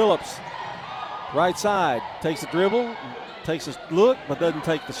 Over to Phillips. Right side. Takes a dribble, takes a look, but doesn't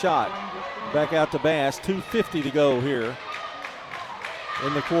take the shot. Back out to Bass. 2:50 to go here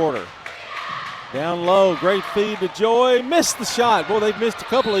in the quarter. Down low, great feed to Joy. Missed the shot. Boy, they've missed a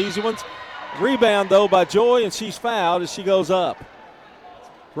couple of easy ones. Rebound, though, by Joy, and she's fouled as she goes up.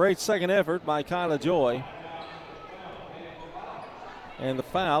 Great second effort by Kyla Joy. And the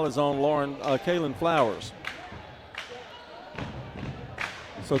foul is on Kaylin Flowers.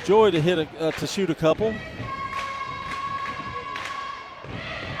 So Joy to shoot a couple.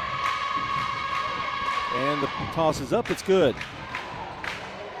 And the toss is up. It's good.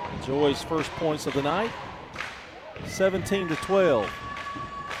 Joy's first points of the night. 17-12.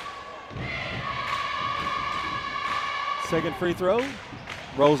 Second free throw.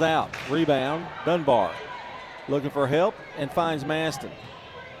 Rolls out. Rebound. Dunbar. Looking for help and finds Maston.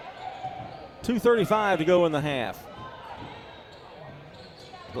 2:35 to go in the half.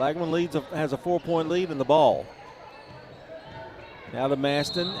 Blackman has a 4-point lead in the ball. Now to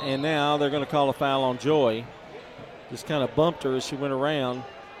Maston, and now they're going to call a foul on Joy. Just kind of bumped her as she went around.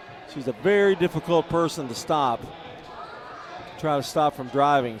 She's a very difficult person to stop. Try to stop from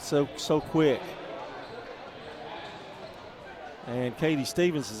driving so quick. And Katie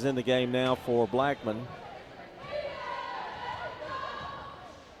Stevens is in the game now for Blackman.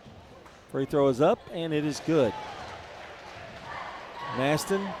 Free throw is up, and it is good.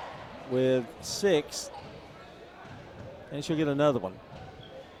 Maston with 6, and she'll get another one.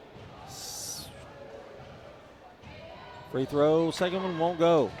 Free throw, second one won't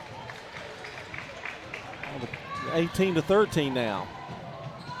go. 18-13 now.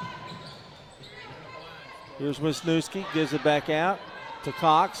 Here's Wisniewski, gives it back out to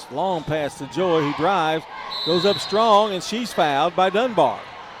Cox. Long pass to Joy, who drives, goes up strong, and she's fouled by Dunbar.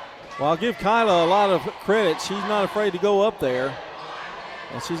 Well, I'll give Kyla a lot of credit. She's not afraid to go up there.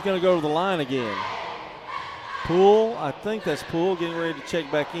 And she's going to go to the line again. Poole, I think that's Poole getting ready to check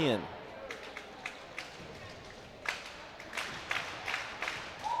back in.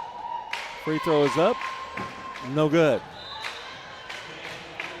 Free throw is up. No good.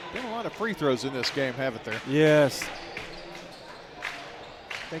 Been a lot of free throws in this game, haven't there? Yes.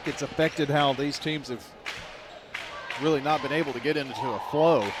 I think it's affected how these teams have really not been able to get into a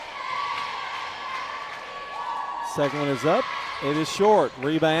flow. Second one is up. It is short.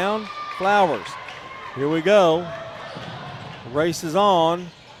 Rebound. Flowers. Here we go. The race is on.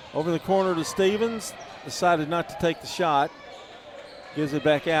 Over the corner to Stevens. Decided not to take the shot. Gives it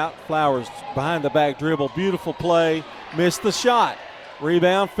back out. Flowers behind the back dribble. Beautiful play. Missed the shot.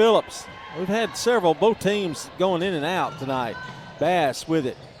 Rebound Phillips. We've had both teams going in and out tonight. Bass with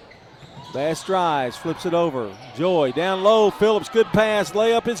it. Bass drives. Flips it over. Joy down low. Phillips, good pass.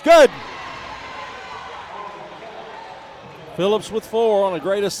 Layup is good. Phillips with 4 on a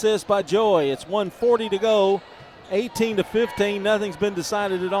great assist by Joy. It's 1:40 to go 18-15. Nothing's been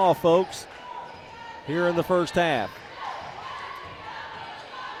decided at all, folks, here in the first half.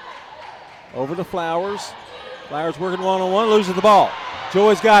 Over to Flowers. Flowers working one-on-one, loses the ball.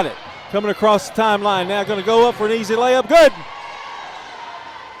 Joy's got it. Coming across the timeline. Now going to go up for an easy layup. Good.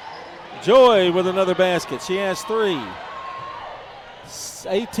 Joy with another basket. She has 3.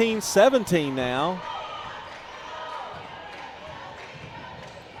 18-17 now.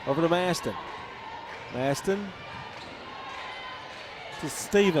 Over to Maston. Maston to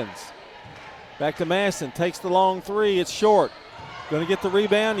Stevens. Back to Maston. Takes the long 3. It's short. Going to get the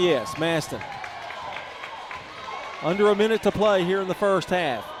rebound? Yes, Maston. Under a minute to play here in the first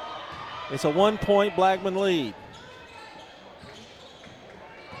half. It's a 1-point Blackman lead.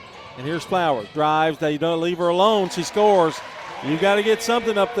 And here's Flowers. Drives. They don't leave her alone. She scores. You've got to get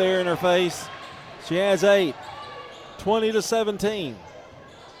something up there in her face. She has 8. 20-17.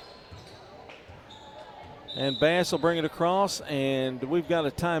 And Bass will bring it across, and we've got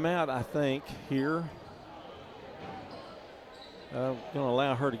a timeout, I think, here. I'm going to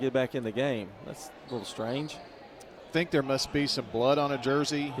allow her to get back in the game. That's a little strange. I think there must be some blood on a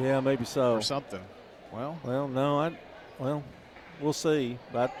jersey. Yeah, maybe so. Or something. Well, no, we'll see.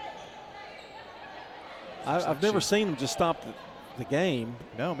 But I've never seen them just stop the game.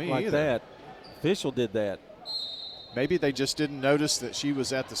 No, me like either. That. Official did that. Maybe they just didn't notice that she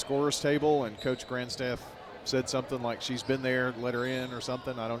was at the scorer's table and Coach Grandstaff said something like she's been there, let her in or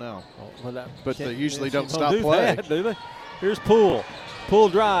something. I don't know. But they usually don't stop play. Do they? Here's Poole. Poole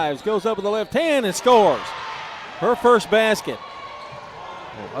drives, goes up with the left hand and scores. Her first basket.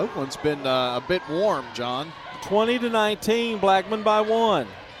 Well, Oakland's been a bit warm, John. 20-19, Blackman by 1.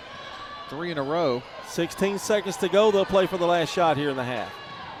 3 in a row. 16 seconds to go. They'll play for the last shot here in the half.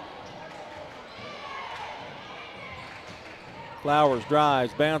 Flowers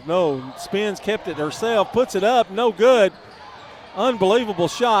drives, bounce, no, spins, kept it herself, puts it up, no good. Unbelievable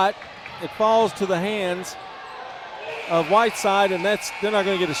shot. It falls to the hands of Whiteside, and they're not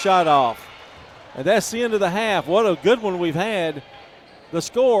going to get a shot off. And that's the end of the half. What a good one we've had. The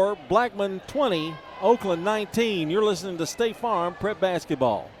score, Blackman 20, Oakland 19. You're listening to State Farm Prep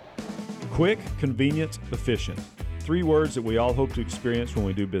Basketball. Quick, convenient, efficient. 3 words that we all hope to experience when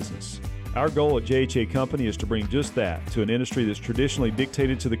we do business. Our goal at JHA Company is to bring just that to an industry that's traditionally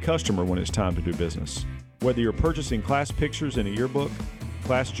dictated to the customer when it's time to do business. Whether you're purchasing class pictures in a yearbook,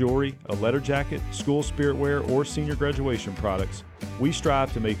 class jewelry, a letter jacket, school spirit wear, or senior graduation products, we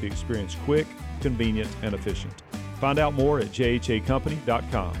strive to make the experience quick, convenient, and efficient. Find out more at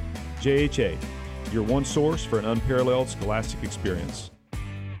jhacompany.com. JHA, your one source for an unparalleled scholastic experience.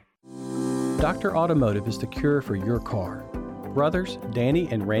 Dr. Automotive is the cure for your car. Brothers Danny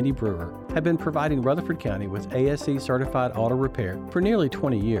and Randy Brewer have been providing Rutherford County with ASE certified auto repair for nearly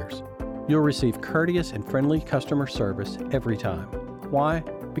 20 years. You'll receive courteous and friendly customer service every time. Why?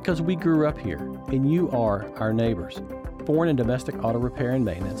 Because we grew up here and you are our neighbors. Foreign and domestic auto repair and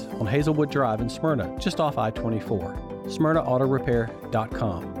maintenance on Hazelwood Drive in Smyrna, just off I-24.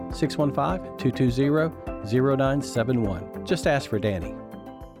 SmyrnaAutorepair.com, 615-220-0971. Just ask for Danny.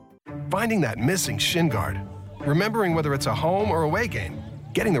 Finding that missing shin guard. Remembering whether it's a home or away game.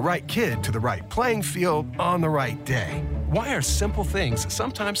 Getting the right kid to the right playing field on the right day. Why are simple things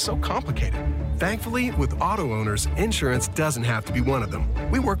sometimes so complicated? Thankfully, with auto owners, insurance doesn't have to be one of them.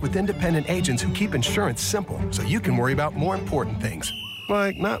 We work with independent agents who keep insurance simple so you can worry about more important things.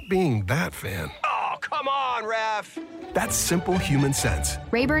 Like not being that fan. Oh, come on, ref! That's simple human sense.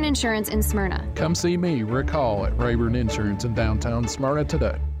 Rayburn Insurance in Smyrna. Come see me, Rick Hall, at Rayburn Insurance in downtown Smyrna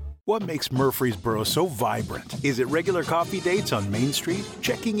today. What makes Murfreesboro so vibrant? Is it regular coffee dates on Main Street?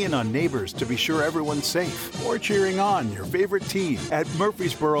 Checking in on neighbors to be sure everyone's safe? Or cheering on your favorite team? At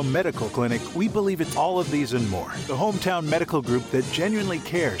Murfreesboro Medical Clinic, we believe it's all of these and more. The hometown medical group that genuinely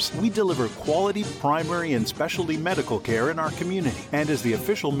cares. We deliver quality primary and specialty medical care in our community. And as the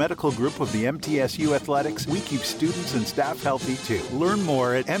official medical group of the MTSU Athletics, we keep students and staff healthy too. Learn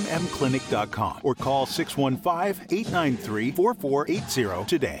more at mmclinic.com or call 615-893-4480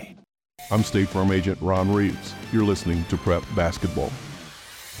 today. I'm State Farm Agent Ron Reeves. You're listening to Prep Basketball.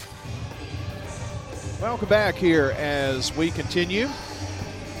 Welcome back here as we continue.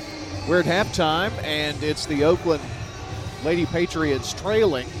 We're at halftime, and it's the Oakland Lady Patriots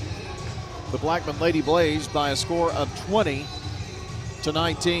trailing the Blackman Lady Blaze by a score of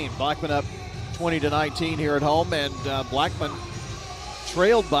 20-19. Blackman up 20-19 here at home, and Blackman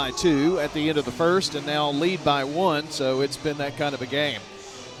trailed by 2 at the end of the first and now lead by 1, so it's been that kind of a game.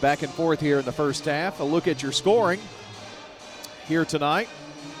 Back and forth here in the first half. A look at your scoring here tonight.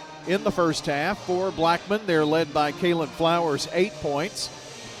 In the first half for Blackman, they're led by Kaylin Flowers, 8 points.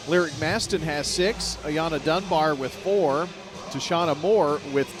 Lyric Maston has 6, Ayana Dunbar with 4, Tashana Moore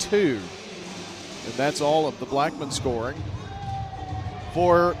with 2. And that's all of the Blackman scoring.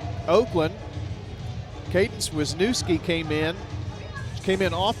 For Oakland, Cadence Wisniewski came in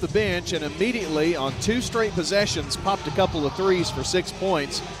off the bench and immediately on 2 straight possessions popped a couple of threes for 6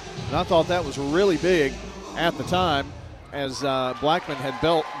 points. And I thought that was really big at the time as Blackman had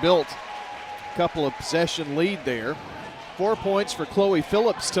built a couple of possession lead there. 4 points for Chloe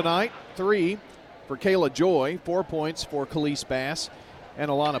Phillips tonight, 3 for Kayla Joy, 4 points for Khalees Bass,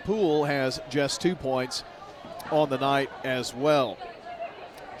 and Alana Poole has just 2 points on the night as well.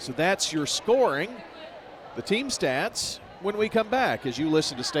 So that's your scoring. The team stats when we come back as you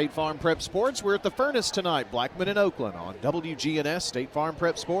listen to State Farm Prep Sports. We're at the Furnace tonight, Blackman and Oakland on WGNS State Farm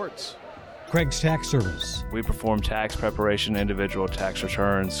Prep Sports. Craig's Tax Service. We perform tax preparation, individual tax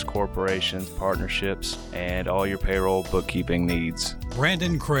returns, corporations, partnerships, and all your payroll bookkeeping needs.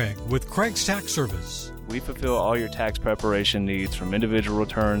 Brandon Craig with Craig's Tax Service. We fulfill all your tax preparation needs from individual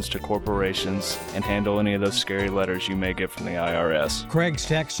returns to corporations and handle any of those scary letters you may get from the IRS. Craig's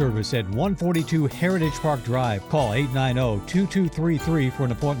Tax Service at 142 Heritage Park Drive. Call 890-2233 for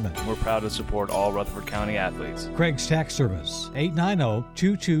an appointment. We're proud to support all Rutherford County athletes. Craig's Tax Service,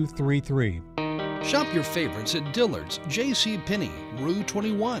 890-2233. Shop your favorites at Dillard's, JCPenney, Rue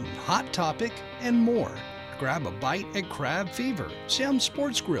 21, Hot Topic, and more. Grab a bite at Crab Fever, Sam's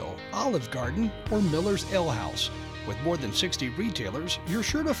Sports Grill, Olive Garden, or Miller's Ale House. With more than 60 retailers, you're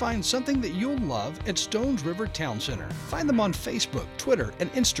sure to find something that you'll love at Stones River Town Center. Find them on Facebook, Twitter,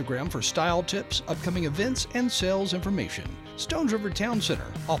 and Instagram for style tips, upcoming events, and sales information. Stones River Town Center,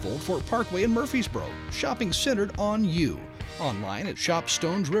 off Old Fort Parkway in Murfreesboro. Shopping centered on you. Online at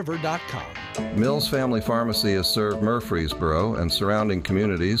shopstonesriver.com. Mills Family Pharmacy has served Murfreesboro and surrounding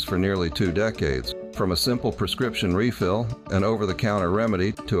communities for nearly 2 decades. From a simple prescription refill, an over-the-counter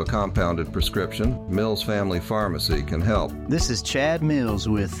remedy, to a compounded prescription, Mills Family Pharmacy can help. This is Chad Mills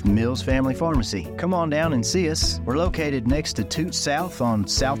with Mills Family Pharmacy. Come on down and see us. We're located next to Toots South on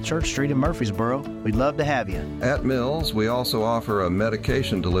South Church Street in Murfreesboro. We'd love to have you. At Mills, we also offer a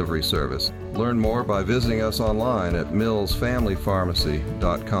medication delivery service. Learn more by visiting us online at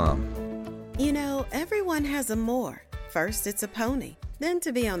millsfamilypharmacy.com. You know, everyone has a more. First, it's a pony, then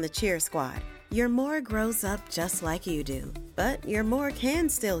to be on the cheer squad. Your more grows up just like you do, but your more can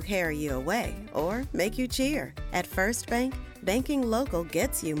still carry you away or make you cheer. At First Bank, banking local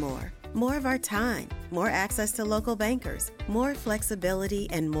gets you more. More of our time, more access to local bankers, more flexibility,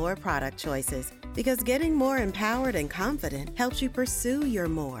 and more product choices. Because getting more empowered and confident helps you pursue your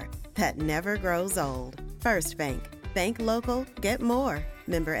more that never grows old. First Bank. Bank local, get more.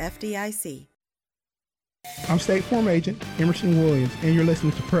 Member FDIC. I'm State Farm Agent Emerson Williams, and you're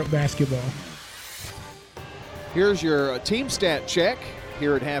listening to Prep Basketball. Here's your team stat check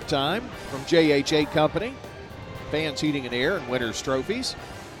here at halftime from JH8 Company. Fans Heating and Air and Winners Trophies.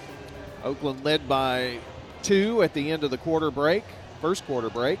 Oakland led by 2 at the end of the first quarter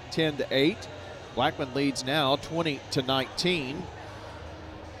break, 10-8. Blackman leads now 20-19.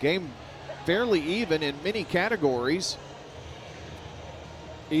 Game fairly even in many categories.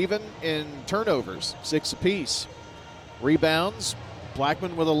 Even in turnovers, 6 apiece. Rebounds,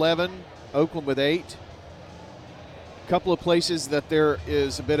 Blackman with 11, Oakland with 8. Couple of places that there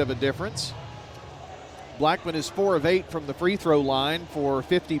is a bit of a difference. Blackman is 4 of 8 from the free throw line for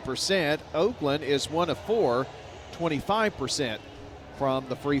 50%. Oakland is 1 of 4, 25% from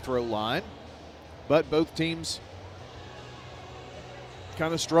the free throw line. But both teams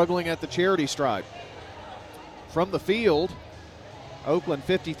kind of struggling at the charity stripe. From the field, Oakland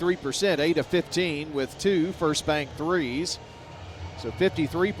 53%, 8 of 15 with 2 First Bank threes. So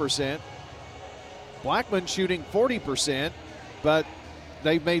 53%. Blackman shooting 40%, but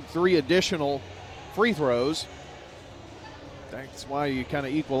they've made 3 additional free throws. That's why you kind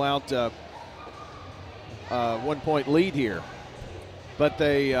of equal out 1 point lead here. But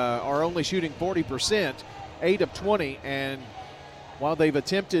they are only shooting 40%, 8 of 20, and while they've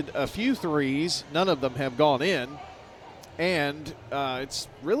attempted a few threes, none of them have gone in. And it's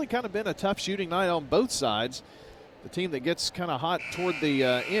really kind of been a tough shooting night on both sides. The team that gets kind of hot toward the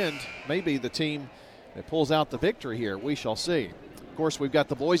end may be the team that pulls out the victory here. We shall see. Of course, we've got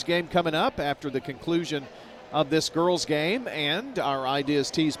the boys' game coming up after the conclusion of this girls' game and our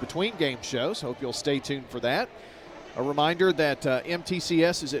Ideas Tees Between Game shows. Hope you'll stay tuned for that. A reminder that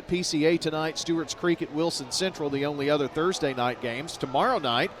MTCS is at PCA tonight, Stewart's Creek at Wilson Central, the only other Thursday night games. Tomorrow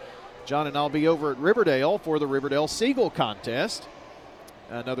night, John and I'll be over at Riverdale for the Riverdale Seagull Contest.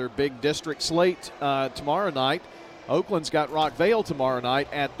 Another big district slate tomorrow night. Oakland's got Rockvale tomorrow night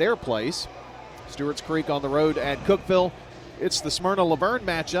at their place. Stewart's Creek on the road at Cookeville. It's the Smyrna-Laverne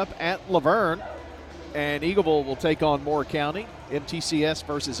matchup at Laverne. And Eagleville will take on Moore County. MTCS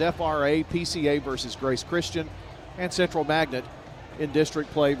versus FRA, PCA versus Grace Christian, and Central Magnet in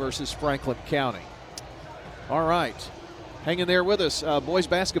district play versus Franklin County. All right. Hang in there with us. Boys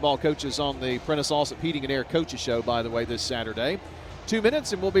basketball coaches on the Prentice Allsup Heating and Air Coaches Show, by the way, this Saturday. 2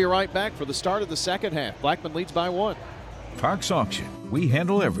 minutes, and we'll be right back for the start of the second half. Blackman leads by 1. Parks Auction. We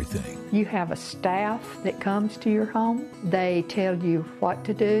handle everything. You have a staff that comes to your home. They tell you what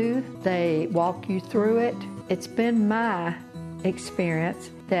to do. They walk you through it. It's been my experience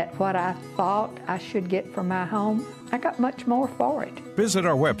that what I thought I should get for my home, I got much more for it. Visit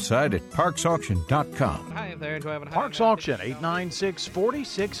our website at parksauction.com. Hi there, Parks Auction,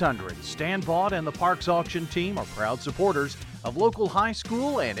 896-4600. Stan Vaught and the Parks Auction team are proud supporters of local high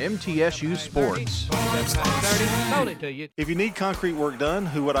school and MTSU sports. If you need concrete work done,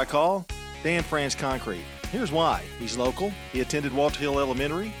 who would I call? Dan France Concrete. Here's why. He's local. He attended Walter Hill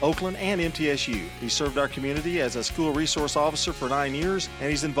Elementary, Oakland, and MTSU. He served our community as a school resource officer for 9 years, and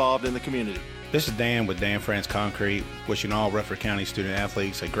he's involved in the community. This is Dan with Dan France Concrete, wishing all Rutherford County student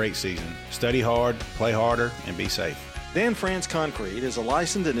athletes a great season. Study hard, play harder, and be safe. Dan France Concrete is a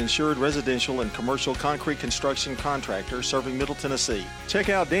licensed and insured residential and commercial concrete construction contractor serving Middle Tennessee. Check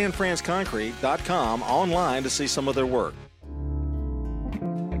out danfranceconcrete.com online to see some of their work.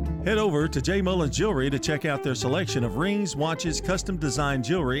 Head over to J. Mullins Jewelry to check out their selection of rings, watches, custom design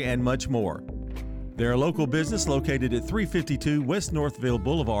jewelry, and much more. They're a local business located at 352 West Northville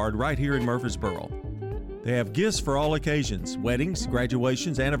Boulevard right here in Murfreesboro. They have gifts for all occasions, weddings,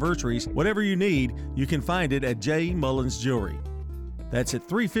 graduations, anniversaries, whatever you need, you can find it at J. Mullins Jewelry. That's at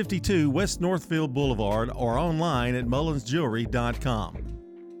 352 West Northville Boulevard or online at mullinsjewelry.com.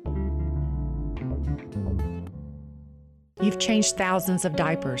 You've changed thousands of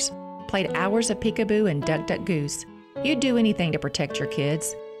diapers, played hours of peekaboo and duck duck goose. You'd do anything to protect your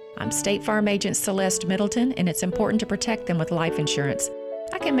kids. I'm State Farm Agent Celeste Middleton, and it's important to protect them with life insurance.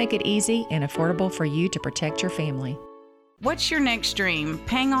 I can make it easy and affordable for you to protect your family. What's your next dream?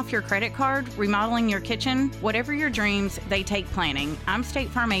 Paying off your credit card? Remodeling your kitchen? Whatever your dreams, they take planning. I'm State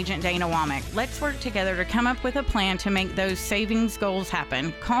Farm Agent Dana Womack. Let's work together to come up with a plan to make those savings goals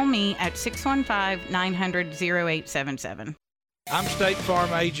happen. Call me at 615-900-0877. I'm State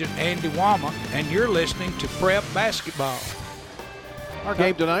Farm Agent Andy Womack, and you're listening to Prep Basketball. Our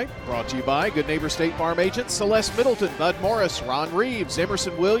game tonight brought to you by Good Neighbor State Farm agents Celeste Middleton, Bud Morris, Ron Reeves,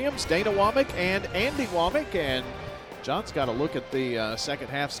 Emerson Williams, Dana Womack, and Andy Womack. And John's got a look at the second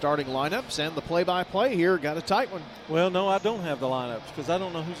half starting lineups and the play-by-play here. Got a tight one. Well, no, I don't have the lineups because I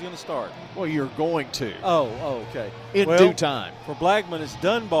don't know who's going to start. Well, you're going to. Oh, okay. In due time. For Blackman, it's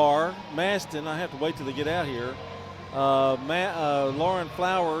Dunbar, Maston. I have to wait till they get out here. Lauren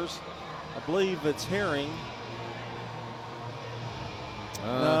Flowers. I believe it's Herring.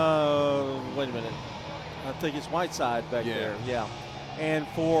 No, wait a minute. I think it's Whiteside back there. Yeah. And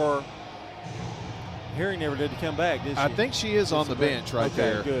for Herring never did come back, did she? I think she is on the bench right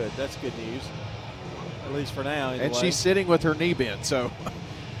there. Okay, good. That's good news. At least for now, anyway. And she's sitting with her knee bent. So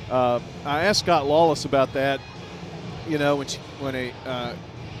I asked Scott Lawless about that. You know,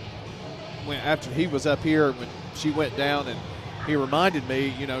 after he was up here, when she went down, and he reminded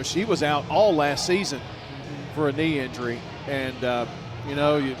me, you know, she was out all last season for a knee injury. And, you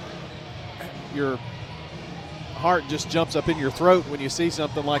know, your heart just jumps up in your throat when you see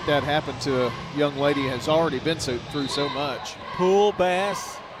something like that happen to a young lady who has already been through so much. Poole,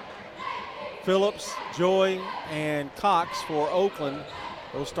 Bass, Phillips, Joy, and Cox for Oakland.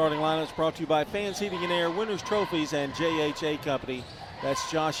 Those starting lineups brought to you by Fans Heating and Air, Winners Trophies, and JHA Company.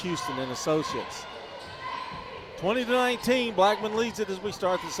 That's Josh Houston and Associates. 20-19, Blackman leads it as we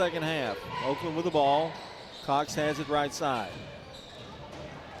start the second half. Oakland with the ball. Cox has it right side.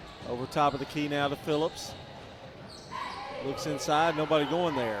 Over top of the key now to Phillips. Looks inside, nobody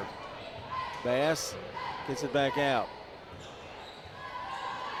going there. Bass gets it back out.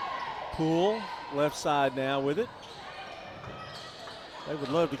 Poole, left side now with it. They would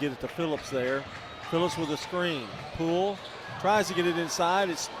love to get it to Phillips there. Phillips with a screen. Poole tries to get it inside.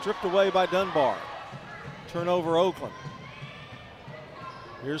 It's stripped away by Dunbar. Turnover Oakland.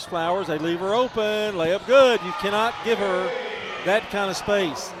 Here's Flowers. They leave her open. Layup good. You cannot give her that kind of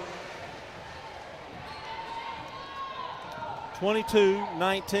space.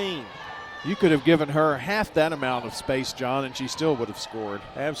 22-19. You could have given her half that amount of space, John, and she still would have scored.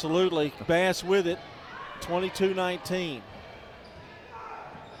 Absolutely. Bass with it. 22-19.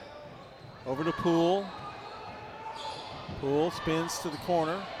 Over to Poole. Poole spins to the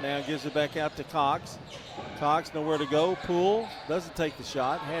corner. Now gives it back out to Cox. Cox nowhere to go. Poole doesn't take the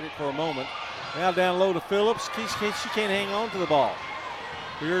shot. Had it for a moment. Now down low to Phillips. She can't hang on to the ball.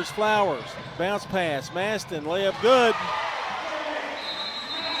 Here's Flowers. Bounce pass. Maston, layup good.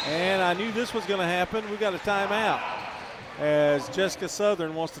 And I knew this was going to happen. We got a timeout as Jessica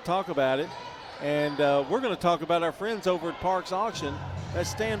Southern wants to talk about it. And we're going to talk about our friends over at Parks Auction. That's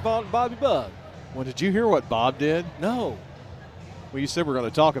Stan Vaught and Bobby Bug. Well, did you hear what Bob did? No. Well, you said we're going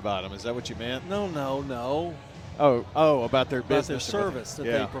to talk about them. Is that what you meant? No. Oh, about their About business. their service that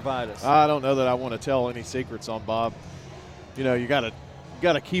they provide us. I don't know that I want to tell any secrets on Bob. You know, you got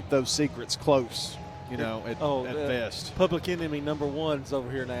to keep those secrets close, you know, at best. Public enemy number one's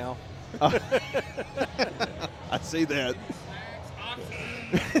over here now. I see that.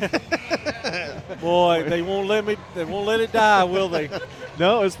 Boy, they won't let it die, will they?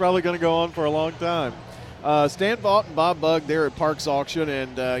 No, it's probably going to go on for a long time. Stan Vaught and Bob Bug there at Parks Auction,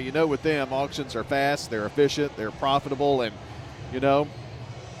 and you know, with them, auctions are fast, they're efficient, they're profitable, and you know,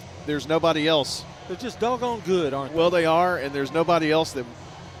 there's nobody else. They're just doggone good, aren't they? Well, they are, and there's nobody else that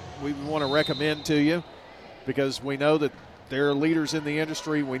we want to recommend to you because we know that they're leaders in the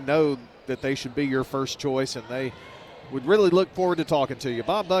industry. We know that they should be your first choice, and they would really look forward to talking to you.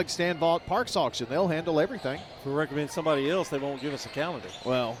 Bob Bug, Stan Vaught, Parks Auction, they'll handle everything. If we recommend somebody else, they won't give us a calendar.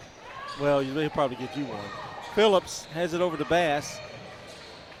 Well, they'll probably get you one. Phillips has it over to Bass.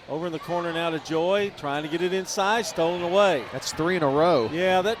 Over in the corner now to Joy, trying to get it inside, stolen away. That's 3 in a row.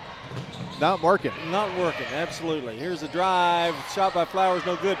 Yeah, that not working. Not working, absolutely. Here's a drive, shot by Flowers,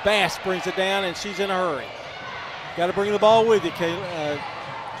 no good. Bass brings it down, and she's in a hurry. Got to bring the ball with you,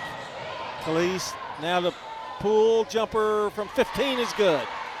 Khalees. Now the Poole jumper from 15 is good.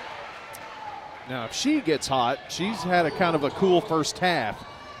 Now, if she gets hot, she's had a kind of a cool first half.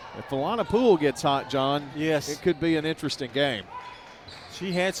 If Alana Poole gets hot, John, yes, it could be an interesting game.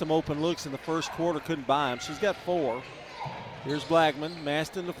 She had some open looks in the first quarter, couldn't buy them. She's got 4. Here's Blackman,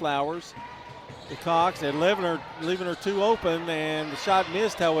 Maston to Flowers. To Cox, they're leaving her 2 open, and the shot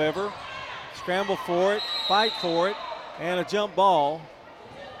missed, however. Scramble for it, fight for it, and a jump ball.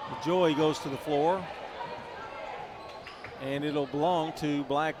 Joy goes to the floor, and it'll belong to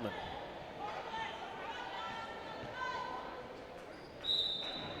Blackman.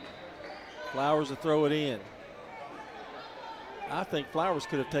 Flowers to throw it in. I think Flowers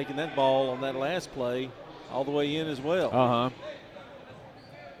could have taken that ball on that last play all the way in as well.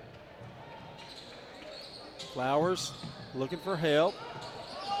 Flowers looking for help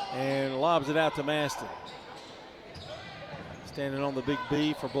and lobs it out to Maston. Standing on the big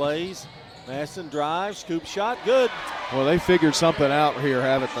B for Blaze. Maston drives, scoop shot, good. Well, they figured something out here,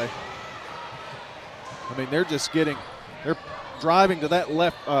 haven't they? I mean, they're driving to that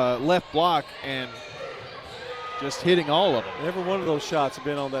left block and just hitting all of them. Every one of those shots have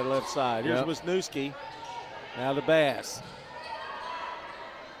been on that left side. Here's Wisniewski. Now to Bass.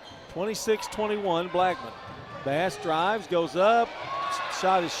 26-21, Blackman. Bass drives, goes up.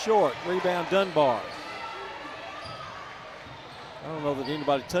 Shot is short. Rebound Dunbar. I don't know that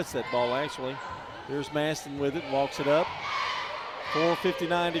anybody touched that ball, actually. Here's Maston with it, walks it up.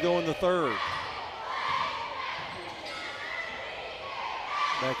 4:59 to go in the third.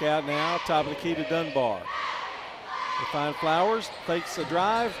 Back out now, top of the key to Dunbar. They find Flowers, fakes a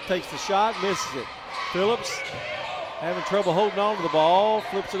drive, takes the shot, misses it. Phillips having trouble holding on to the ball,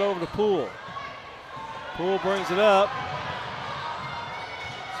 flips it over to Poole. Poole brings it up.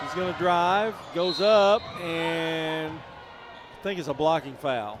 She's going to drive, goes up, and I think it's a blocking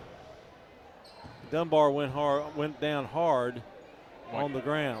foul. Dunbar went down hard on the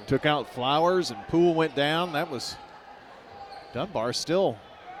ground. Took out Flowers, and Poole went down. That was Dunbar still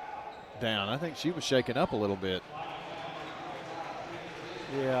down. I think she was shaken up a little bit.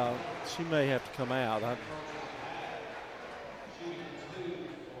 Yeah, she may have to come out.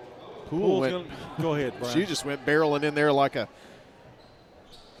 Poole went, go ahead, Brian. She just went barreling in there like a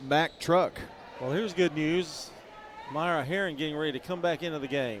Mack truck. Well, here's good news. Myra Herring getting ready to come back into the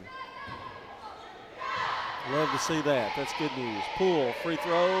game. Love to see that. That's good news. Poole, free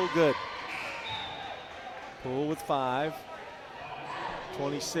throw, good. Poole with 5.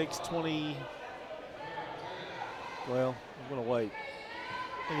 26-20. Well, I'm going to wait.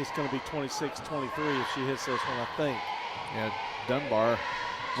 I think it's going to be 26-23 if she hits this one, I think. Yeah, Dunbar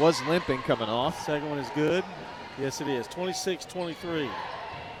was limping coming off. Second one is good. Yes, it is. 26-23.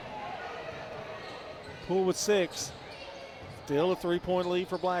 Poole with 6. Still a 3-point lead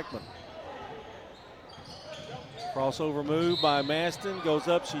for Blackman. Crossover move by Maston. Goes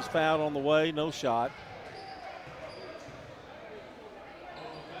up. She's fouled on the way. No shot.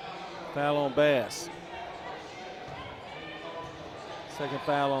 Foul on Bass. Second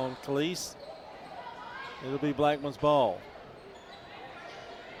foul on Khalees. It'll be Blackman's ball.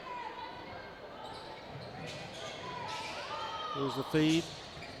 Here's the feed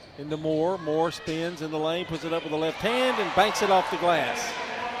into Moore. Moore spins in the lane, puts it up with the left hand, and banks it off the glass.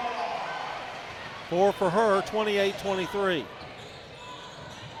 4 for her, 28-23.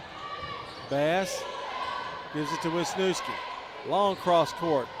 Bass gives it to Wisniewski. Long cross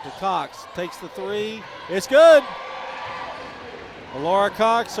court to Cox. Takes the three. It's good. Laura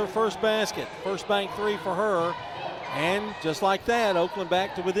Cox, her first basket. First bank three for her. And just like that, Oakland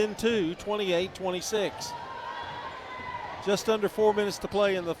back to within 2, 28-26. Just under 4 minutes to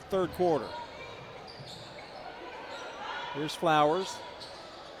play in the third quarter. Here's Flowers.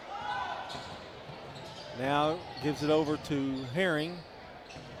 Now gives it over to Herring.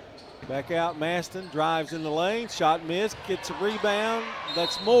 Back out, Maston drives in the lane, shot missed, gets a rebound.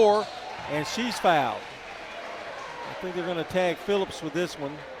 That's Moore, and she's fouled. I think they're going to tag Phillips with this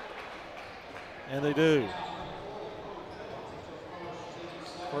one, and they do.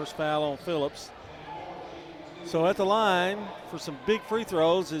 First foul on Phillips. So at the line for some big free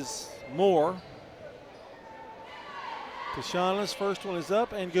throws is Moore. Tashana's first one is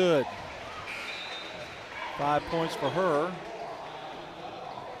up and good. 5 points for her.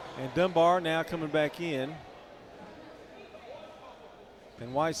 And Dunbar now coming back in.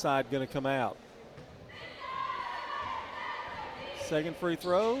 And Whiteside going to come out. Second free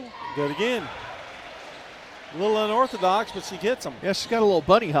throw, good again. A little unorthodox, but she gets them. Yeah, she's got a little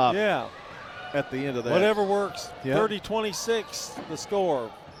bunny hop. Yeah. At the end of that. Whatever works. Yep. 30-26 the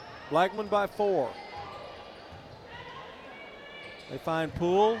score. Blackman by 4. They find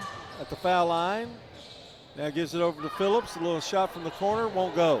Poole at the foul line. Now gives it over to Phillips. A little shot from the corner,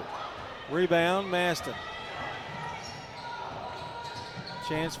 won't go. Rebound, Maston.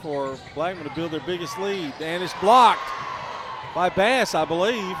 Chance for Blackman to build their biggest lead. And it's blocked by Bass, I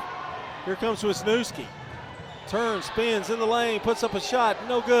believe. Here comes Wisniewski. Turns, spins in the lane, puts up a shot,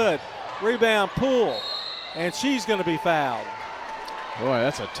 no good. Rebound, Poole. And she's going to be fouled. Boy,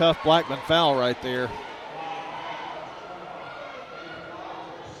 that's a tough Blackman foul right there.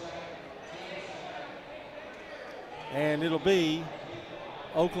 And it'll be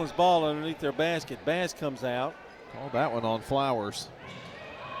Oakland's ball underneath their basket. Bass comes out. Call that one on Flowers.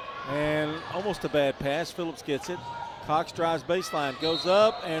 And almost a bad pass. Phillips gets it. Cox drives baseline, goes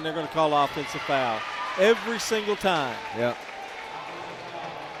up, and they're going to call offensive foul every single time. Yep.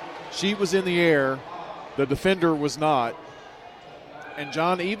 She was in the air. The defender was not. And,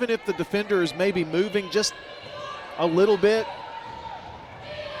 John, even if the defender is maybe moving just a little bit,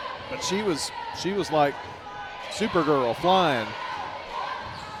 but she was like Supergirl flying.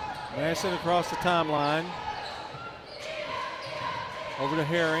 Masson across the timeline. Over to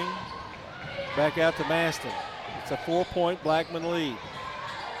Herring. Back out to Maston. It's a 4-point Blackman lead.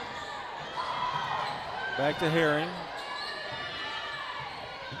 Back to Herring.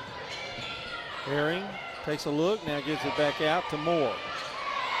 Herring takes a look, now gives it back out to Moore.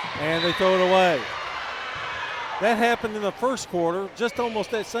 And they throw it away. That happened in the first quarter, just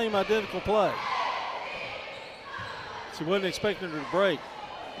almost that same identical play. She wasn't expecting her to break.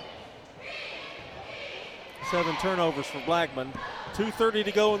 7 turnovers for Blackman. 2:30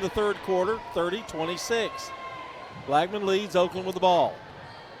 to go in the third quarter, 30-26. Blackman leads Oakland with the ball.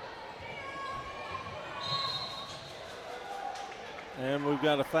 And we've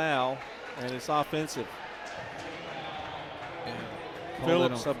got a foul, and it's offensive.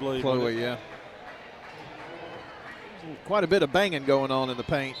 Phillips, I believe. Chloe, yeah. Quite a bit of banging going on in the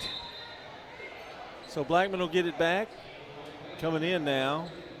paint. So Blackman will get it back. Coming in now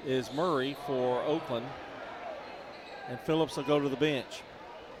is Murray for Oakland. And Phillips will go to the bench.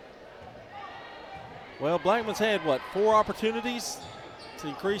 Well, Blackman's had, 4 opportunities to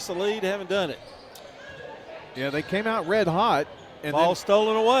increase the lead, haven't done it. Yeah, they came out red hot. And ball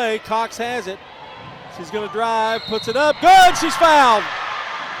stolen away. Cox has it. She's going to drive, puts it up. Good, she's fouled.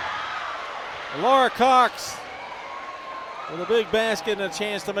 Laura Cox with a big basket and a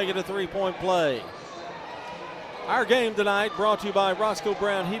chance to make it a 3-point play. Our game tonight brought to you by Roscoe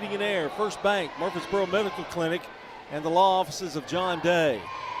Brown Heating and Air, First Bank, Murfreesboro Medical Clinic, and the law offices of John Day.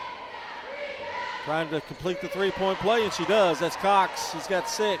 Trying to complete the 3-point play, and she does. That's Cox. She's got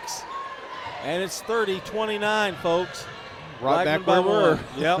 6. And it's 30-29, folks. Right back where we were.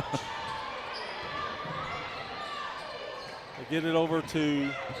 Yep. They get it over to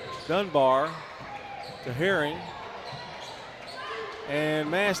Dunbar, to Herring. And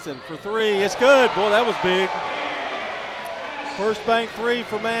Maston for 3. It's good. Boy, that was big. First bank 3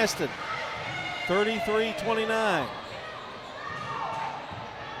 for Maston. 33-29.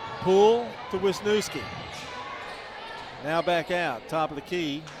 Poole to Wisniewski. Now back out. Top of the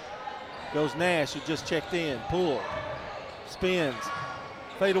key. Goes Nash, who just checked in. Poole spins.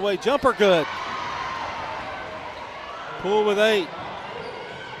 Fade away jumper, good. Poole with 8.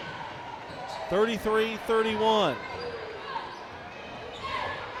 33-31.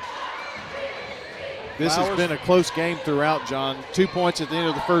 This has been a close game throughout, John. 2 points at the end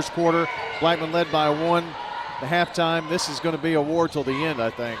of the first quarter. Blackman led by 1 at halftime. This is going to be a war till the end, I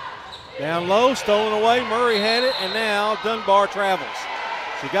think. Down low, stolen away. Murray had it, and now Dunbar travels.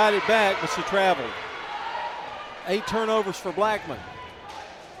 She got it back, but she traveled. 8 turnovers for Blackman.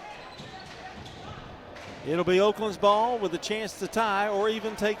 It'll be Oakland's ball with a chance to tie or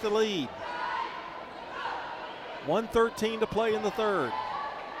even take the lead. 1:13 to play in the third.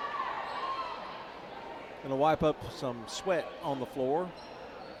 Gonna wipe up some sweat on the floor.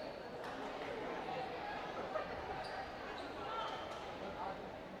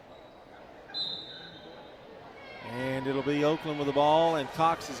 And it'll be Oakland with the ball, and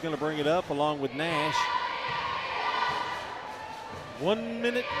Cox is going to bring it up along with Nash. 1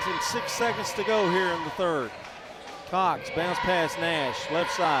 minute and 6 seconds to go here in the third. Cox bounce past Nash,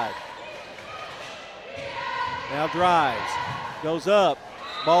 left side. Now drives, goes up.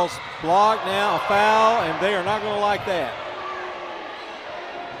 Ball's blocked now, a foul, and they are not going to like that.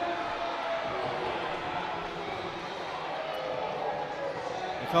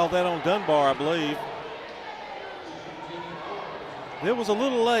 They called that on Dunbar, I believe. It was a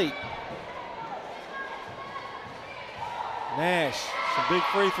little late. Nash, some big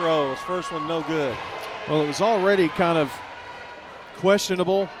free throws. First one, no good. Well, it was already kind of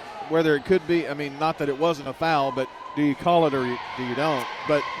questionable whether it could be. I mean, not that it wasn't a foul, but do you call it or do you don't?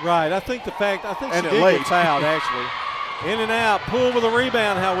 But right, I think she did get fouled, actually. In and out, Poole with a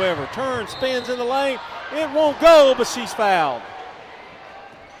rebound, however. Turns, spins in the lane. It won't go, but she's fouled.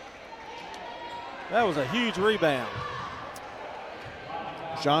 That was a huge rebound.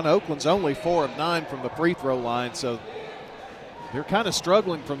 John, Oakland's only 4 of 9 from the free throw line, so they're kind of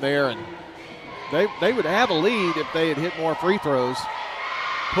struggling from there, and they would have a lead if they had hit more free throws.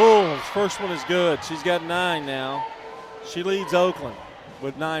 Poole's first one is good. She's got 9 now. She leads Oakland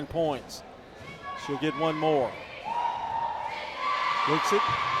with 9 points. She'll get one more. Looks it,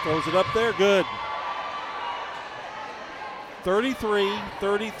 throws it up there, good.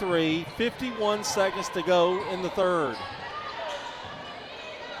 33-33, 51 seconds to go in the third.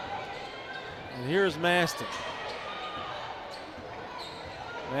 And here's Maston.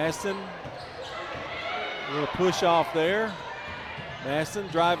 Maston, a little push off there. Maston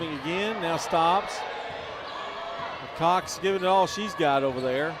driving again, now stops. Cox giving it all she's got over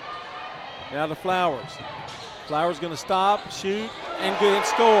there. Now to Flowers. Flowers going to stop, shoot, and good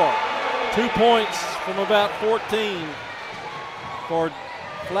score. 2 points from about 14 for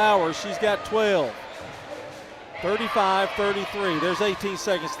Flowers. She's got 12. 35-33. There's 18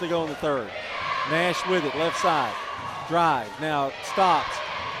 seconds to go in the third. Nash with it, left side. Drive, now stops.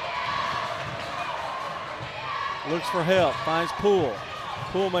 Looks for help, finds Poole.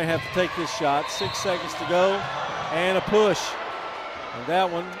 Poole may have to take this shot. 6 seconds to go, and a push. And that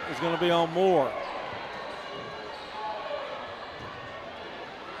one is going to be on Moore.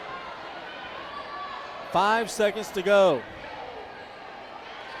 Five seconds to go.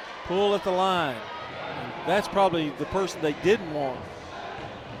 Poole at the line. And that's probably the person they didn't want.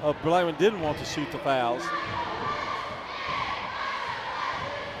 Blackman didn't want to shoot the fouls.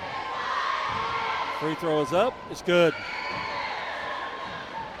 Free throw is up. It's good.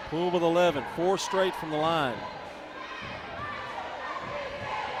 Poole with 11. 4 straight from the line.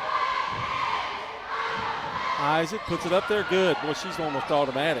 Isaac puts it up there. Good. Boy, she's almost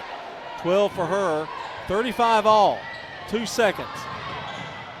automatic. 12 for her. 35 all. 2 seconds.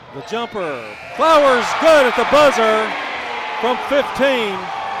 The jumper. Flowers good at the buzzer from 15.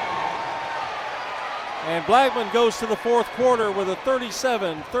 And Blackman goes to the fourth quarter with a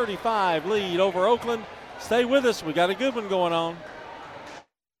 37-35 lead over Oakland. Stay with us. We got a good one going on.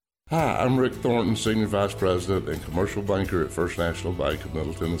 Hi, I'm Rick Thornton, Senior Vice President and Commercial Banker at First National Bank of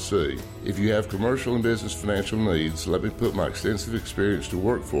Middle Tennessee. If you have commercial and business financial needs, let me put my extensive experience to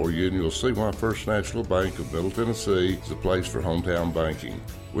work for you, and you'll see why First National Bank of Middle Tennessee is the place for hometown banking.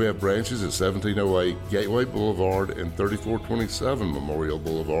 We have branches at 1708 Gateway Boulevard and 3427 Memorial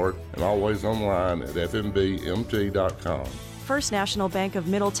Boulevard, and always online at fmbmt.com. First National Bank of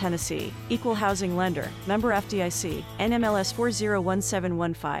Middle Tennessee, Equal Housing Lender, member FDIC, NMLS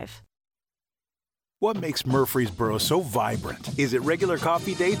 401715. What makes Murfreesboro so vibrant? Is it regular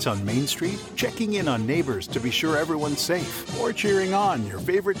coffee dates on Main Street? Checking in on neighbors to be sure everyone's safe? Or cheering on your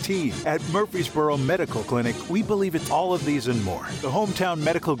favorite team? At Murfreesboro Medical Clinic, we believe it's all of these and more. The hometown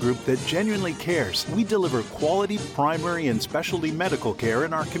medical group that genuinely cares. We deliver quality primary and specialty medical care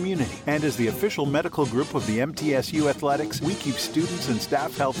in our community. And as the official medical group of the MTSU Athletics, we keep students and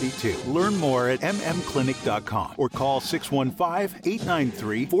staff healthy too. Learn more at mmclinic.com or call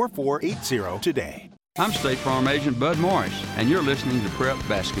 615-893-4480 today. I'm State Farm Agent Bud Morris, and you're listening to Prep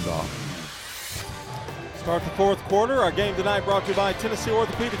Basketball. Start the fourth quarter. Our game tonight brought to you by Tennessee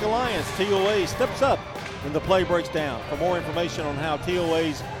Orthopedic Alliance. TOA steps up when the play breaks down. For more information on how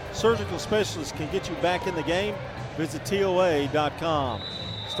TOA's surgical specialists can get you back in the game, visit TOA.com.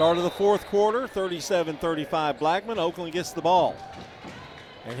 Start of the fourth quarter, 37-35 Blackman. Oakland gets the ball.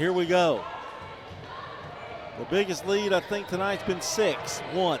 And here we go. The biggest lead, I think, tonight's been 6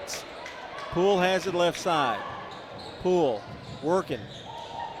 once. Poole has it left side. Poole working.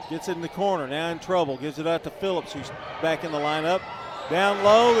 Gets it in the corner. Now in trouble. Gives it out to Phillips, who's back in the lineup. Down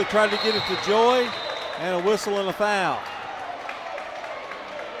low. They tried to get it to Joy. And a whistle and a foul.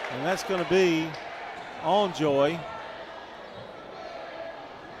 And that's going to be on Joy.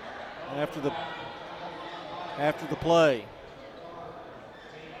 After the play.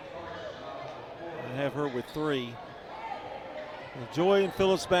 I have her with 3. Joy and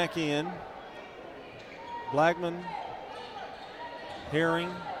Phillips back in. Blackman, Herring,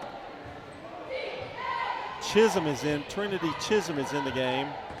 Chisholm is in. Trinity Chisholm is in the game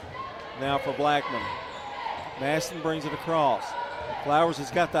now for Blackman. Maston brings it across. Flowers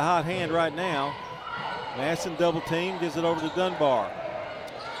has got the hot hand right now. Maston double team, gives it over to Dunbar.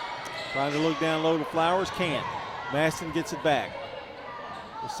 Trying to look down low to Flowers, can't. Maston gets it back.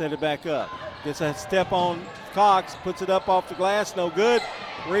 We'll set it back up. Gets a step on Cox, puts it up off the glass, no good.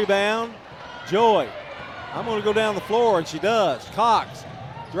 Rebound, Joy. I'm going to go down the floor, and she does. Cox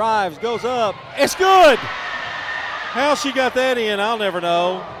drives, goes up. It's good! How she got that in, I'll never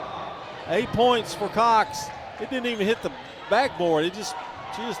know. 8 points for Cox. It didn't even hit the backboard. She just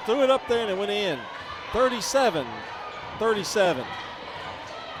threw it up there, and it went in. 37-37.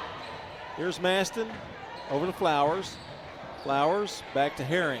 Here's Maston over to Flowers. Flowers back to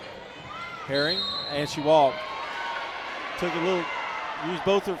Herring. Herring, and she walked. Used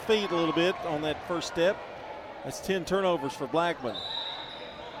both her feet a little bit on that first step. That's 10 turnovers for Blackman.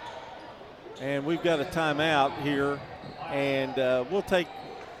 And we've got a timeout here. And we'll take,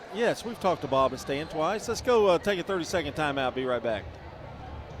 yes, we've talked to Bob and Stan twice. Let's go take a 30-second timeout. Be right back.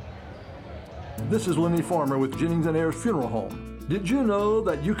 This is Lenny Farmer with Jennings & Ayers Funeral Home. Did you know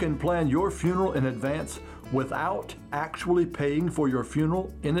that you can plan your funeral in advance without actually paying for your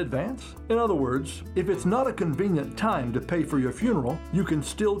funeral in advance? In other words, if it's not a convenient time to pay for your funeral, you can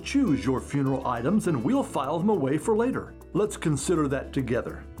still choose your funeral items and we'll file them away for later. Let's consider that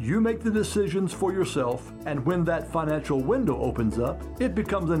together. You make the decisions for yourself, and when that financial window opens up, it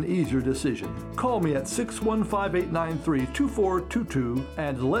becomes an easier decision. Call me at 615-893-2422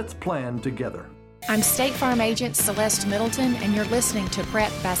 and let's plan together. I'm State Farm Agent Celeste Middleton, and you're listening to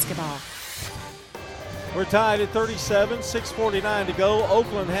Prep Basketball. We're tied at 37, 6:49 to go.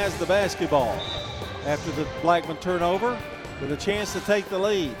 Oakland has the basketball after the Blackman turnover with a chance to take the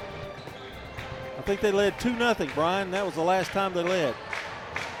lead. I think they led 2-0, Brian. That was the last time they led.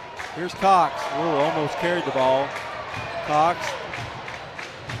 Here's Cox. Almost carried the ball. Cox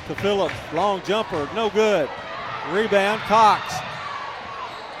to Phillips. Long jumper, no good. Rebound, Cox.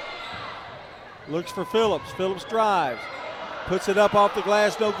 Looks for Phillips. Phillips drives. Puts it up off the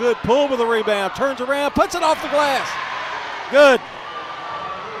glass, no good. Poole with a rebound, turns around, puts it off the glass. Good.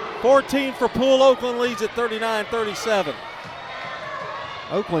 14 for Poole. Oakland leads at 39-37.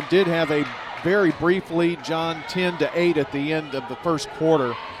 Oakland did have a very brief lead, John, 10-8 at the end of the first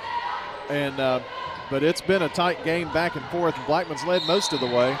quarter. And but it's been a tight game back and forth, and Blackman's led most of the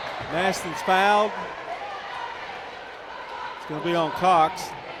way. Maston's fouled. It's going to be on Cox.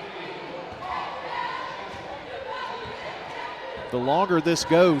 The longer this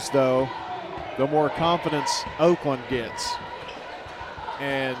goes, though, the more confidence Oakland gets.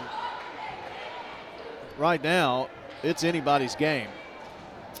 And right now, it's anybody's game.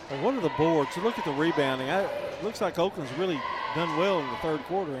 Well, what are the boards? So look at the rebounding. It looks like Oakland's really done well in the third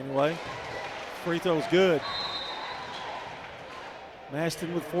quarter anyway. Free throw's good.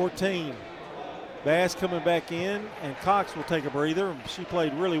 Maston with 14. Bass coming back in, and Cox will take a breather. She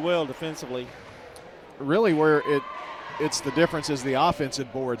played really well defensively. Really where it's the difference is the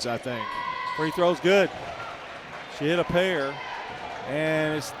offensive boards, I think. Free throw's good. She hit a pair,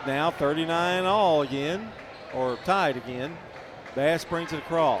 and it's now 39 all again, or tied again. Bass brings it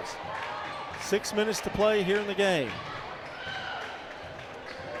across. 6 minutes to play here in the game.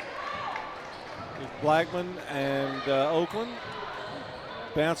 Blackman and Oakland.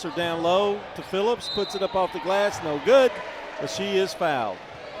 Bouncer down low to Phillips, puts it up off the glass, no good, but she is fouled.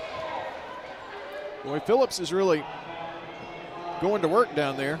 Boy, Phillips is really going to work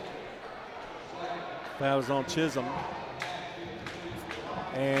down there. Foul is on Chisholm.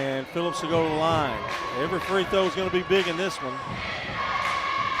 And Phillips will go to the line. Every free throw is going to be big in this one.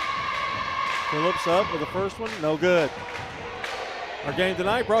 Phillips up with the first one, no good. Our game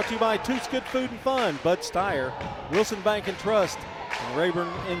tonight brought to you by Toots Good Food and Fun, Bud Steyer, Wilson Bank and Trust, and Rayburn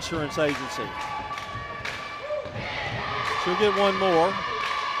Insurance Agency. She'll get one more.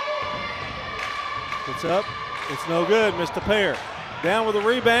 It's up, it's no good, missed the pair. Down with a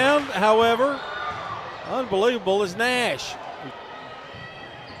rebound, however, unbelievable is Nash.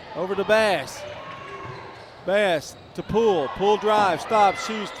 Over to Bass. Bass to Poole. Poole drive, stops,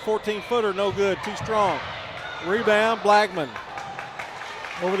 shoots, 14-footer, no good, too strong. Rebound, Blackman.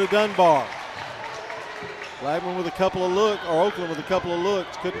 Over to Dunbar. Blackman with a couple of looks, or Oakland with a couple of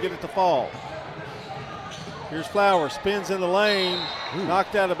looks, couldn't get it to fall. Here's Flowers, spins in the lane,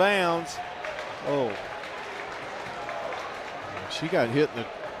 knocked out of bounds. Oh. She got hit in the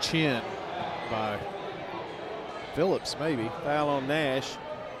chin by Phillips, maybe. Foul on Nash.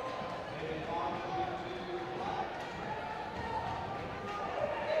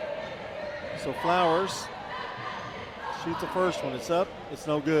 So Flowers shoots the first one. It's up. It's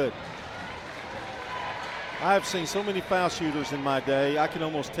no good. I've seen so many foul shooters in my day, I can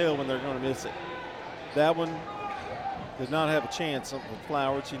almost tell when they're going to miss it. That one did not have a chance with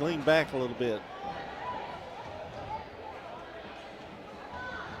Flowers. She leaned back a little bit.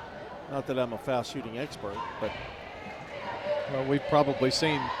 Not that I'm a foul shooting expert, but. Well, we've probably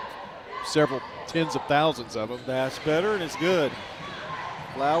seen several tens of thousands of them. That's better, and it's good.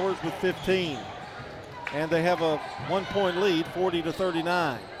 Flowers with 15. And they have a 1-point lead,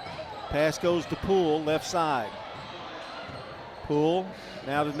 40-39. Pass goes to Poole, left side. Poole,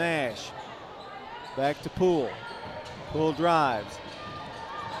 now to Nash. Back to Poole. Poole drives.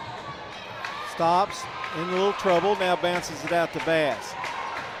 Stops, in a little trouble, now bounces it out to Bass.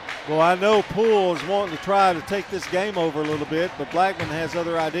 Well, I know Poole is wanting to try to take this game over a little bit, but Blackman has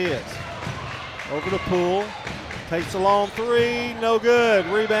other ideas. Over to Poole. Takes a long three, no good.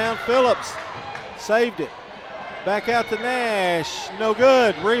 Rebound, Phillips. Saved it. Back out to Nash, no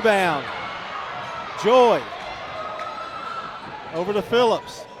good. Rebound. Joy. Over to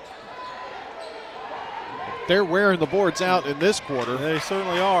Phillips. They're wearing the boards out in this quarter. They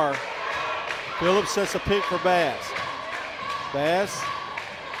certainly are. Phillips sets a pick for Bass. Bass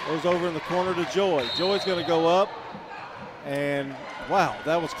goes over in the corner to Joy. Joy's going to go up. And, wow,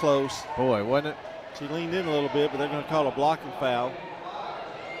 that was close. Boy, wasn't it? She leaned in a little bit, but they're going to call a blocking foul.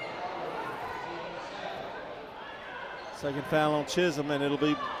 Second foul on Chisholm, and it'll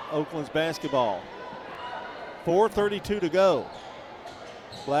be Oakland's basketball. 4:32 to go.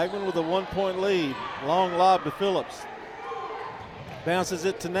 Blackman with a 1-point lead. Long lob to Phillips. Bounces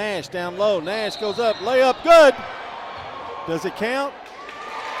it to Nash down low. Nash goes up, layup, good. Does it count?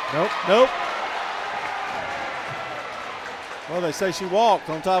 Nope. Well, they say she walked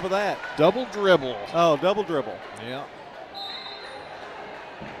on top of that. Double dribble. Oh, double dribble. Yeah.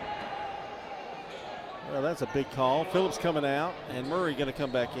 Well, that's a big call. Phillips coming out, and Murray going to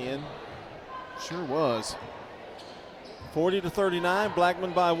come back in. Sure was. 40-39,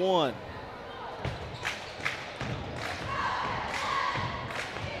 Blackman by 1.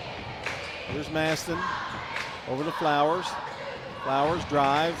 Here's Maston. Over to Flowers. Flowers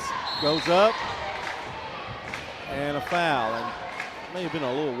drives, goes up, and a foul. And may have been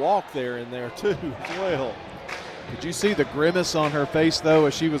a little walk there in there too as well. Did you see the grimace on her face, though,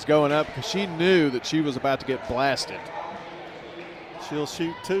 as she was going up? Because she knew that she was about to get blasted. She'll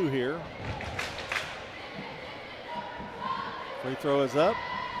shoot 2 here. Free throw is up.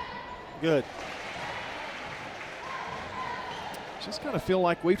 Good. Just kind of feel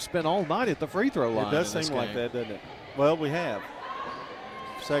like we've spent all night at the free throw line. It does seem like that, doesn't it? Well, we have.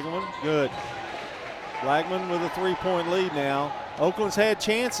 Second one, good. Blackman with a 3-point lead now. Oakland's had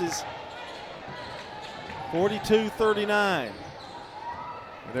chances. 42-39.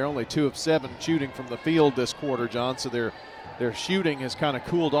 They're only 2 of 7 shooting from the field this quarter, John, so their shooting has kind of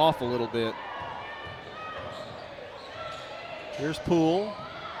cooled off a little bit. Here's Poole.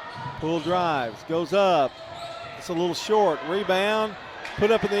 Poole drives, goes up. It's a little short. Rebound, put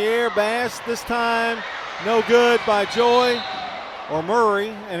up in the air. Bass, this time no good by Joy or Murray,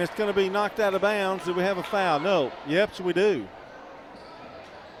 and it's going to be knocked out of bounds. Do we have a foul? No. Yep, so we do.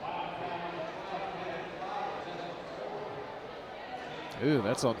 Ooh,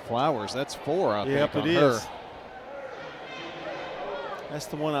 that's on Flowers. That's 4, I think, on it her. is. That's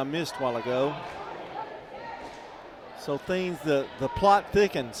the one I missed a while ago. So the plot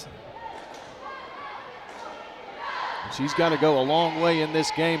thickens. She's got to go a long way in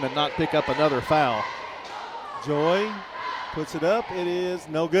this game and not pick up another foul. Joy puts it up. It is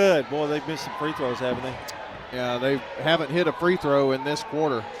no good. Boy, they've missed some free throws, haven't they? Yeah, they haven't hit a free throw in this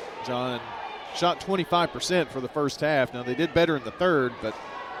quarter, John. Shot 25% for the first half. Now, they did better in the third, but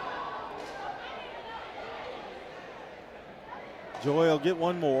Joy will get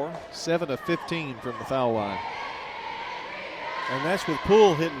one more. 7 of 15 from the foul line. And that's with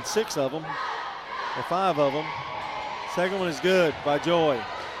Poole hitting 6 of them, or 5 of them. Second one is good by Joy.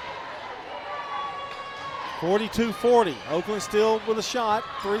 42-40. Oakland still with a shot.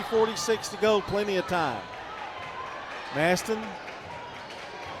 3:46 to go. Plenty of time. Maston.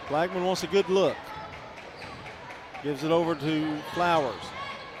 Blackman wants a good look. Gives it over to Flowers.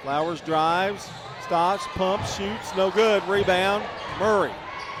 Flowers drives, stops, pumps, shoots. No good. Rebound. Murray.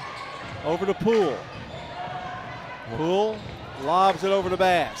 Over to Poole. Poole lobs it over to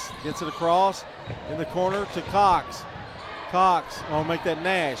Bass. Gets it across in the corner to Cox. Cox will make that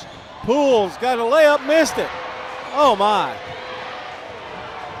Nash. Poole's got a layup, missed it. Oh, my.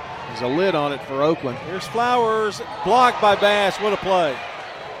 There's a lid on it for Oakland. Here's Flowers, blocked by Bass. What a play.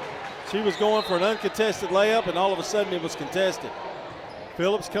 She was going for an uncontested layup, and all of a sudden it was contested.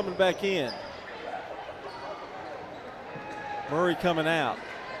 Phillips coming back in. Murray coming out.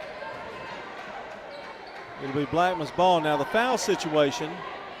 It'll be Blackman's ball. Now the foul situation,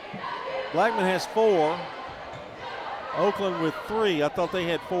 Blackman has 4. Oakland with 3. I thought they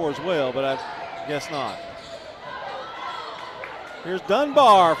had 4 as well, but I guess not. Here's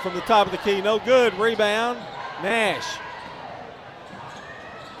Dunbar from the top of the key. No good. Rebound. Nash.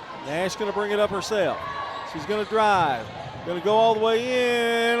 Nash going to bring it up herself. She's going to drive. Going to go all the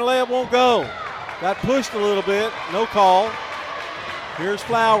way in. Layup won't go. Got pushed a little bit. No call. Here's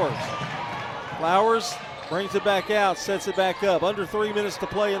Flowers. Flowers brings it back out, sets it back up. Under 3 minutes to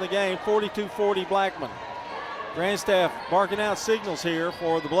play in the game. 42-40 Blackman. Grandstaff barking out signals here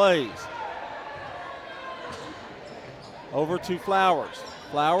for the Blaze. Over to Flowers.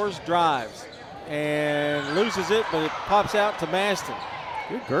 Flowers drives and loses it, but it pops out to Maston.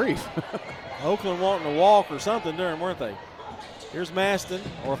 Good grief. Oakland wanting to walk or something during, weren't they? Here's Maston,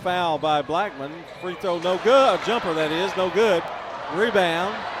 or a foul by Blackman. Free throw, no good. A jumper, that is, no good.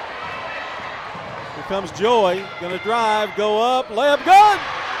 Rebound. Here comes Joy. Going to drive, go up, layup, good!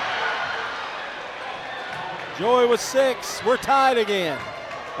 Joy with 6. We're tied again.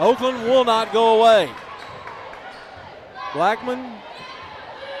 Oakland will not go away. Blackman.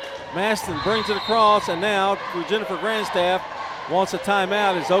 Maston brings it across, and now Jennifer Grandstaff wants a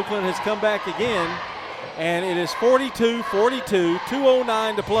timeout as Oakland has come back again. And it is 42-42,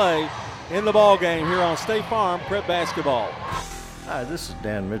 2:09 to play in the ball game here on State Farm Prep Basketball. Hi, this is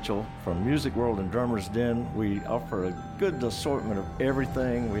Dan Mitchell from Music World and Drummers Den. We offer a good assortment of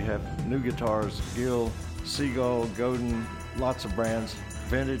everything. We have new guitars, Gill, Seagull, Godin, lots of brands,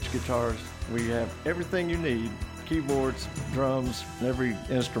 vintage guitars. We have everything you need, keyboards, drums, every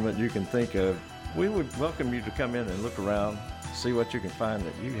instrument you can think of. We would welcome you to come in and look around, see what you can find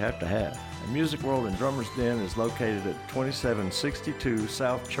that you have to have. And Music World and Drummers Den is located at 2762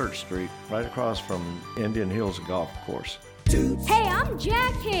 South Church Street, right across from Indian Hills Golf Course. Hey, I'm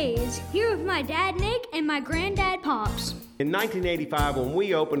Jack Hayes, here with my dad Nick and my granddad Pops. In 1985, when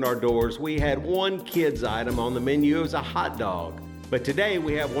we opened our doors, we had one kids item on the menu. It was a hot dog. But today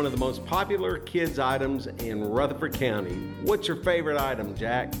we have one of the most popular kids items in Rutherford County. What's your favorite item,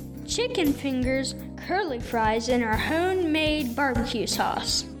 Jack? Chicken fingers, curly fries, and our homemade barbecue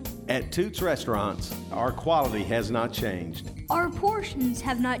sauce. At Toots Restaurants, our quality has not changed. Our portions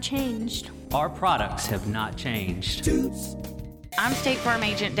have not changed. Our products have not changed. I'm State Farm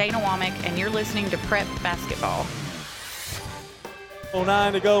Agent Dana Womack, and you're listening to Prep Basketball.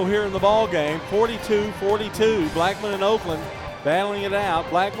 9 to go here in the ball game. 42-42. Blackman and Oakland battling it out.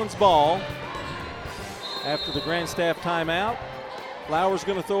 Blackman's ball after the Grandstaff timeout. Flowers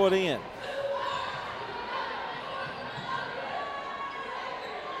going to throw it in.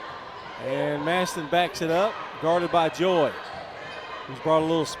 And Maston backs it up, guarded by Joy, who's brought a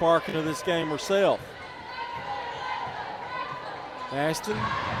little spark into this game herself. Maston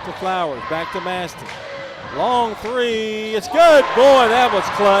to Flowers, back to Maston. Long 3, it's good. Boy, that was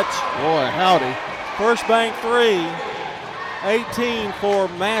clutch. Boy, howdy. First bank 3, 18 for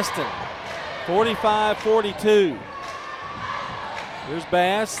Maston. 45-42. Here's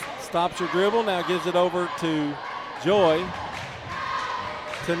Bass, stops her dribble, now gives it over to Joy.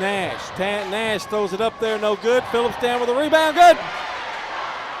 To Nash. Nash throws it up there, no good. Phillips down with a rebound, good.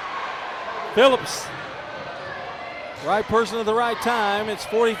 Phillips. Right person at the right time. It's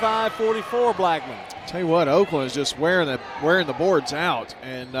 45-44 Blackman. Tell you what, Oakland is just wearing the boards out,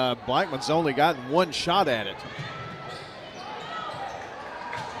 and Blackman's only gotten one shot at it.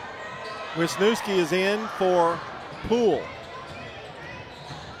 Wisniewski is in for Poole.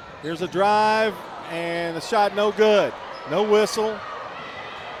 Here's a drive, and the shot no good. No whistle.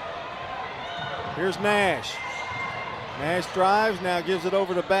 Here's Nash. Nash drives, now gives it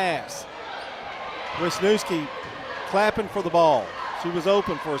over to Bass. Wisniewski clapping for the ball. She was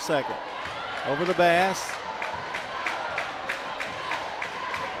open for a second. Over to Bass.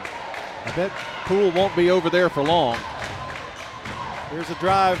 I bet Poole won't be over there for long. Here's a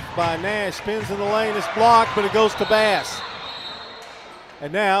drive by Nash. Spins in the lane. It's blocked, but it goes to Bass.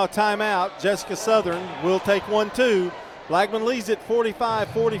 And now a timeout. Jessica Southern will take 1-2. Blackman leads it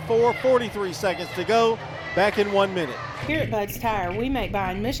 45-44, 43 seconds to go. Back in 1 minute. Here at Bud's Tire, we make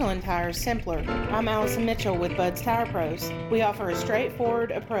buying Michelin tires simpler. I'm Allison Mitchell with Bud's Tire Pros. We offer a straightforward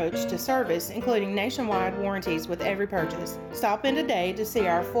approach to service, including nationwide warranties with every purchase. Stop in today to see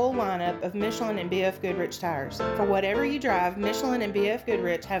our full lineup of Michelin and BF Goodrich tires. For whatever you drive, Michelin and BF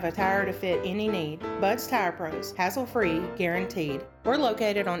Goodrich have a tire to fit any need. Bud's Tire Pros, hassle-free, guaranteed. We're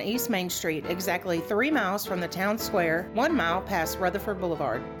located on East Main Street, exactly 3 miles from the town square, 1 mile past Rutherford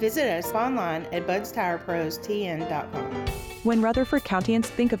Boulevard. Visit us online at budstirepros.tn.com. When Rutherford Countyans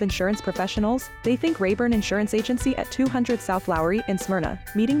think of insurance professionals, they think Rayburn Insurance Agency at 200 South Lowry in Smyrna,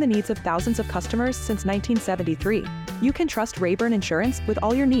 meeting the needs of thousands of customers since 1973. You can trust Rayburn Insurance with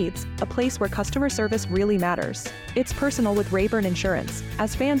all your needs, a place where customer service really matters. It's personal with Rayburn Insurance,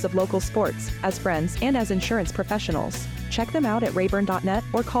 as fans of local sports, as friends, and as insurance professionals. Check them out at rayburn.net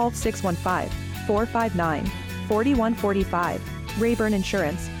or call 615-459-4145. Rayburn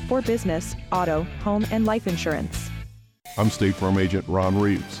Insurance, for business, auto, home, and life insurance. I'm State Farm Agent Ron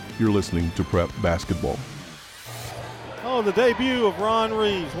Reeves. You're listening to Prep Basketball. Oh, the debut of Ron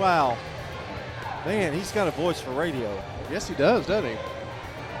Reeves. Wow. Man, he's got a voice for radio. Yes, he does, doesn't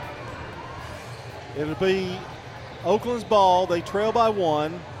he? It'll be Oakland's ball. They trail by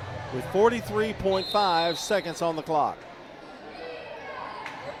 1 with 43.5 seconds on the clock.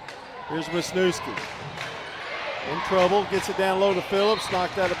 Here's Wisniewski. In trouble, gets it down low to Phillips,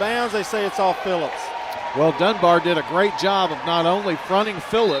 knocked out of bounds. They say it's off Phillips. Well, Dunbar did a great job of not only fronting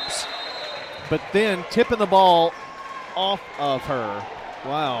Phillips, but then tipping the ball off of her.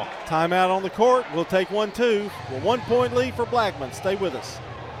 Wow. Timeout on the court. We'll take 1-2. Well, 1-point lead for Blackman. Stay with us.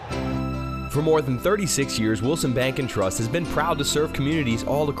 For more than 36 years, Wilson Bank & Trust has been proud to serve communities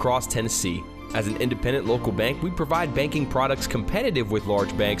all across Tennessee. As an independent local bank, we provide banking products competitive with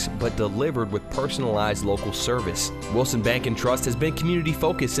large banks, but delivered with personalized local service. Wilson Bank & Trust has been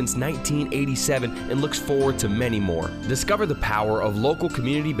community-focused since 1987 and looks forward to many more. Discover the power of local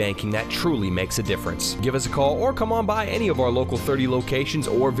community banking that truly makes a difference. Give us a call or come on by any of our local 30 locations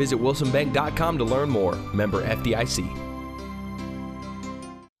or visit wilsonbank.com to learn more. Member FDIC.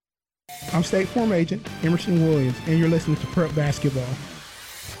 I'm State Farm Agent Emerson Williams, and you're listening to Prep Basketball.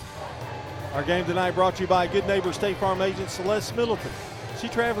 Our game tonight brought to you by good neighbor State Farm Agent Celeste Middleton. Is she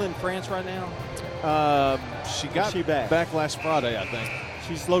traveling in France right now? She got back last Friday, I think.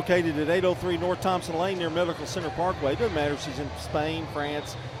 She's located at 803 North Thompson Lane near Medical Center Parkway. It doesn't matter if she's in Spain,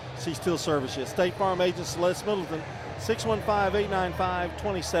 France. She still serves you. State Farm Agent Celeste Middleton,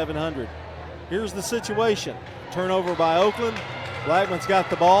 615-895-2700. Here's the situation. Turnover by Oakland. Blackman's got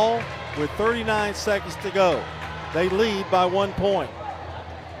the ball with 39 seconds to go. They lead by 1 point.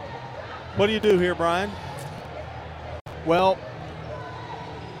 What do you do here, Brian? Well,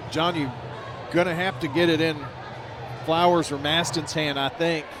 John, you're going to have to get it in Flowers or Maston's hand, I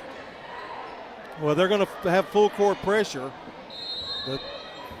think. Well, they're going to have full court pressure.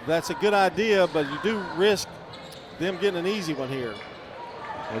 That's a good idea, but you do risk them getting an easy one here.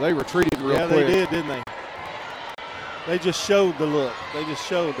 Well, they retreated real quick. Yeah, they did, didn't they? They just showed the look. They just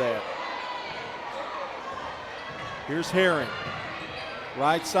showed that. Here's Herring.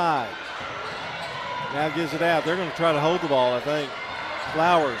 Right side. Now gives it out. They're going to try to hold the ball, I think.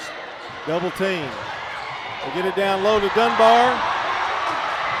 Flowers, double team. They get it down low to Dunbar.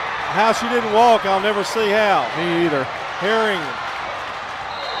 How she didn't walk, I'll never see how. Me either. Herring.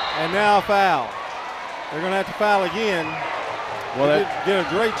 And now a foul. They're going to have to foul again. Well, they did a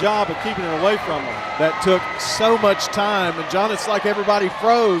great job of keeping it away from them. That took so much time. And, John, it's like everybody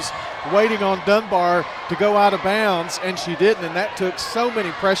froze waiting on Dunbar to go out of bounds, and she didn't. And that took so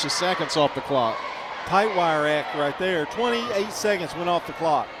many precious seconds off the clock. Tight wire act right there. 28 seconds went off the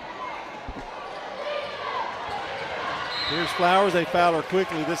clock. Here's Flowers. They fouled her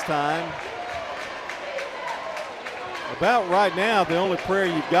quickly this time. About right now, the only prayer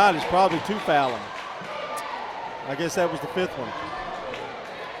you've got is probably to foul him. I guess that was the fifth one.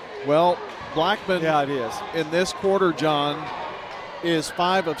 Well, Blackman, yeah, it is. In this quarter, John, is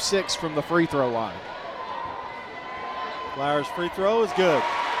 5 of 6 from the free throw line. Flowers' free throw is good.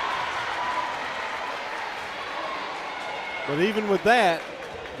 But even with that,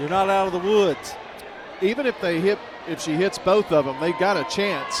 they're not out of the woods. Even if she hits both of them, they've got a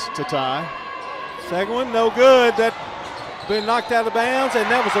chance to tie. Second one, no good. That been knocked out of bounds, and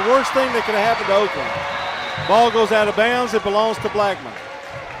that was the worst thing that could have happened to Oakland. Ball goes out of bounds. It belongs to Blackman.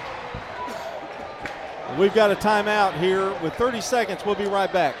 We've got a timeout here with 30 seconds. We'll be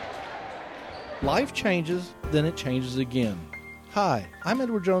right back. Life changes, then it changes again. Hi, I'm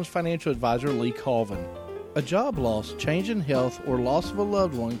Edward Jones Financial Advisor Lee Colvin. A job loss, change in health, or loss of a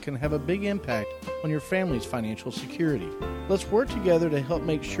loved one can have a big impact on your family's financial security. Let's work together to help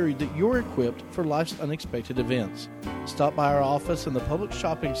make sure that you're equipped for life's unexpected events. Stop by our office in the Public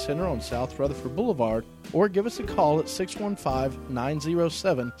Shopping Center on South Rutherford Boulevard or give us a call at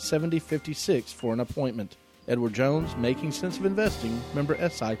 615-907-7056 for an appointment. Edward Jones, Making Sense of Investing, member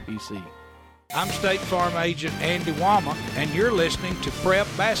SIPC. I'm State Farm Agent Andy Womack, and you're listening to Prep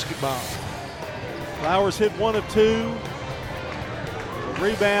Basketball. Flowers hit 1 of 2. The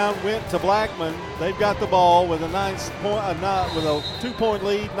rebound went to Blackman. They've got the ball with a 2-point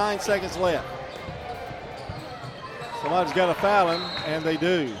lead, 9 seconds left. Somebody's got to foul him, and they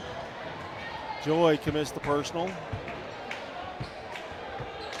do. Joy commits the personal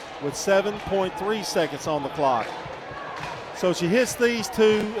with 7.3 seconds on the clock. So she hits these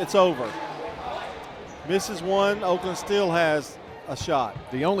two, it's over. Misses one, Oakland still has a shot.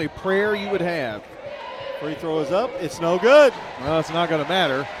 The only prayer you would have. Free throw is up. It's no good. Well, it's not going to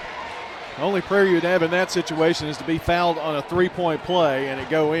matter. The only prayer you'd have in that situation is to be fouled on a three-point play and it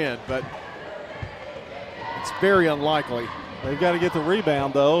go in, but it's very unlikely. They've got to get the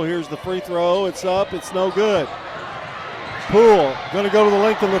rebound, though. Here's the free throw. It's up. It's no good. Poole going to go to the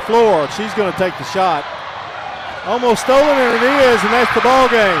length of the floor. She's going to take the shot. Almost stolen, and it is, and that's the ball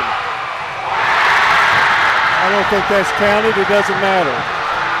game. I don't think that's counted. It doesn't matter.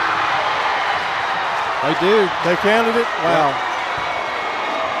 They do. They counted it? Wow.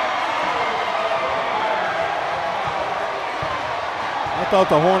 I thought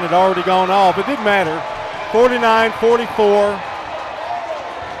the horn had already gone off. It didn't matter. 49-44.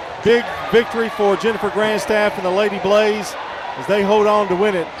 Big victory for Jennifer Grandstaff and the Lady Blaze as they hold on to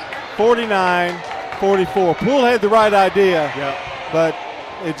win it. 49-44. Poole had the right idea, but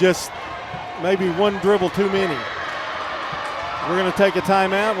it just maybe one dribble too many. We're going to take a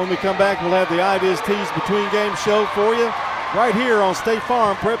timeout. When we come back, we'll have the Ideas Tees Between Games show for you right here on State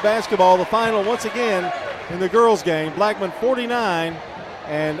Farm Prep Basketball. The final once again in the girls' game. Blackman 49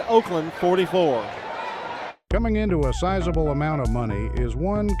 and Oakland 44. Coming into a sizable amount of money is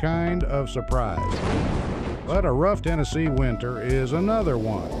one kind of surprise. But a rough Tennessee winter is another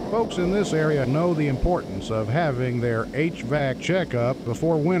one. Folks in this area know the importance of having their HVAC checkup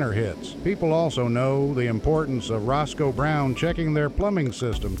before winter hits. People also know the importance of Roscoe Brown checking their plumbing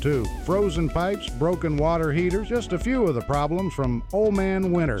system too. Frozen pipes, broken water heaters, just a few of the problems from Old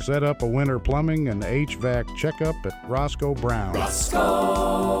Man Winter. Set up a winter plumbing and HVAC checkup at Roscoe Brown.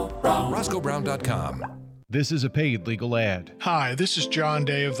 Roscoe Brown. RoscoeBrown.com. This is a paid legal ad. Hi, this is John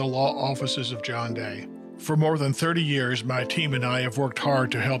Day of the Law Offices of John Day. For more than 30 years, my team and I have worked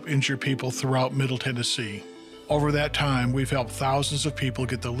hard to help injured people throughout Middle Tennessee. Over that time, we've helped thousands of people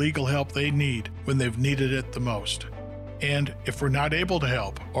get the legal help they need when they've needed it the most. And if we're not able to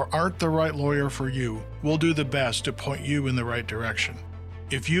help or aren't the right lawyer for you, we'll do the best to point you in the right direction.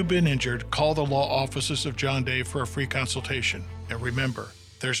 If you've been injured, call the Law Offices of John Day for a free consultation. And remember,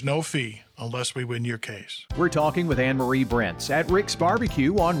 there's no fee unless we win your case. We're talking with Anne-Marie Brents at Rick's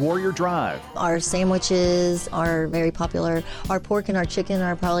Barbecue on Warrior Drive. Our sandwiches are very popular. Our pork and our chicken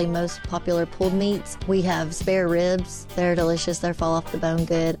are probably most popular pulled meats. We have spare ribs. They're delicious. They fall off the bone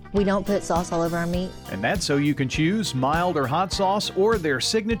good. We don't put sauce all over our meat. And that's so you can choose mild or hot sauce or their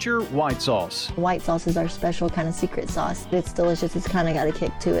signature white sauce. White sauce is our special kind of secret sauce. It's delicious. It's kind of got a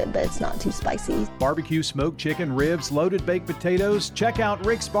kick to it, but it's not too spicy. Barbecue smoked chicken, ribs, loaded baked potatoes. Check out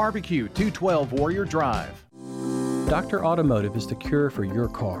Rick's Barbecue, 212 Warrior Drive. Dr. Automotive is the cure for your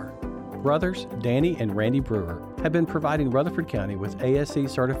car. Brothers Danny and Randy Brewer have been providing Rutherford County with ASE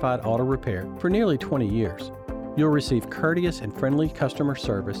certified auto repair for nearly 20 years. You'll receive courteous and friendly customer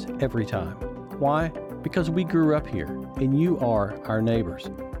service every time. Why? Because we grew up here and you are our neighbors.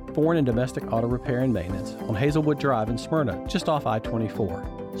 Foreign and domestic auto repair and maintenance on Hazelwood Drive in Smyrna, just off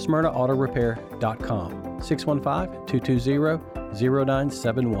I-24. SmyrnaAutorepair.com,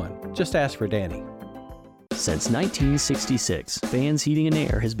 615-220-0971. Just ask for Danny. Since 1966, Vans Heating and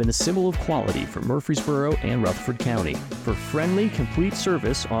Air has been a symbol of quality for Murfreesboro and Rutherford County. For friendly, complete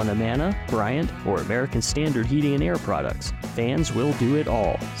service on Amana, Bryant, or American Standard heating and air products, Vans will do it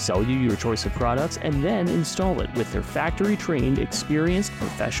all. Sell you your choice of products and then install it with their factory-trained, experienced,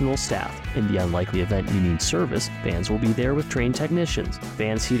 professional staff. In the unlikely event you need service, Vans will be there with trained technicians.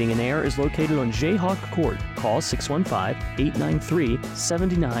 Vans Heating and Air is located on Jayhawk Court. Call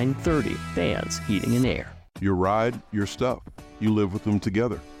 615-893-7930. Vans Heating and Air. Your ride, your stuff. You live with them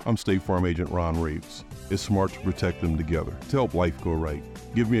together. I'm State Farm Agent Ron Reeves. It's smart to protect them together to help life go right.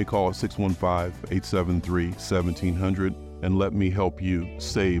 Give me a call at 615-873-1700 and let me help you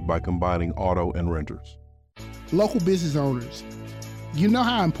save by combining auto and renters. Local business owners, you know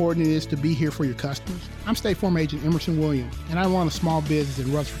how important it is to be here for your customers? I'm State Farm Agent Emerson Williams, and I run a small business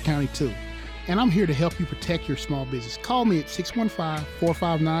in Rutherford County too. And I'm here to help you protect your small business. Call me at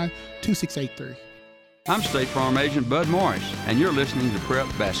 615-459-2683. I'm State Farm Agent Bud Morris, and you're listening to Prep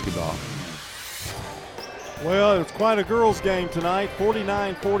Basketball. Well, it's quite a girls' game tonight.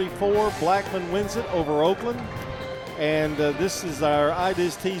 49-44, Blackman wins it over Oakland. And this is our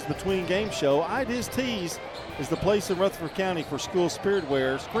IDIS Tees Between Game show. IDIS Tees is the place in Rutherford County for school spirit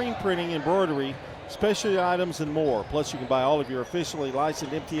wear, screen printing, embroidery, specialty items, and more. Plus, you can buy all of your officially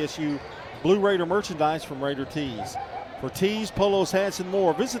licensed MTSU Blue Raider merchandise from Raider Tees. For tees, polos, hats, and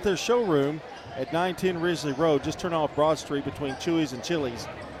more, visit their showroom at 910 Ridgely Road. Just turn off Broad Street between Chewy's and Chili's.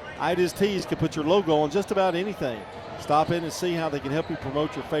 IDIS Tees can put your logo on just about anything. Stop in and see how they can help you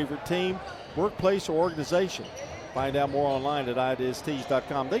promote your favorite team, workplace, or organization. Find out more online at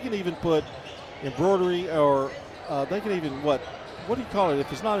idistees.com. They can even put embroidery, or they can even, what do you call it?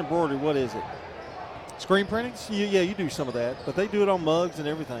 If it's not embroidery, what is it? Screen printing? Yeah, you do some of that, but they do it on mugs and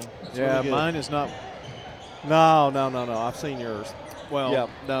everything. It's really mine is not. No. I've seen yours. Well, yeah.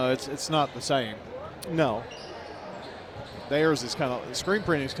 No, it's not the same. No. Theirs is kind of, screen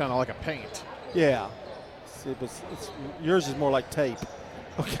printing is kind of like a paint. Yeah. Yours is more like tape.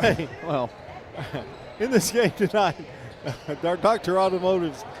 Okay. Well, in this game tonight, our Dr.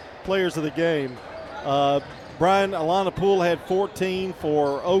 Automotive's players of the game. Brian Alana Poole had 14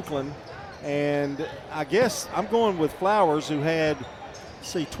 for Oakland. And I guess I'm going with Flowers, who had,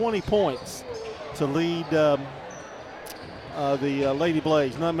 20 points to lead the Lady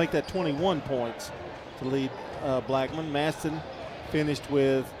Blaze. Not make that 21 points to lead Blackman. Maston finished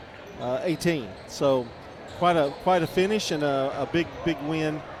with 18. So quite a finish and a big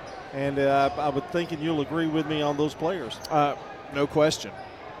win. And I would think you'll agree with me on those players. No question.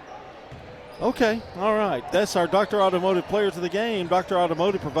 Okay, all right. That's our Dr. Automotive players of the game. Dr.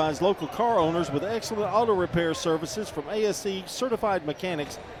 Automotive provides local car owners with excellent auto repair services from ASE certified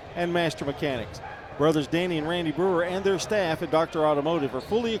mechanics and master mechanics. Brothers Danny and Randy Brewer and their staff at Dr. Automotive are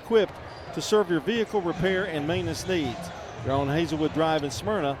fully equipped to serve your vehicle repair and maintenance needs. They're on Hazelwood Drive in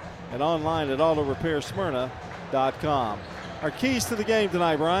Smyrna and online at autorepairsmyrna.com. Our keys to the game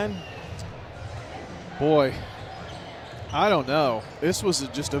tonight, Brian. Boy, I don't know. This was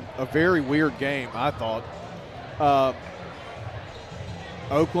just a very weird game, I thought.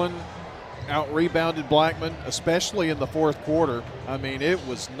 Oakland out-rebounded Blackman, especially in the fourth quarter. I mean, it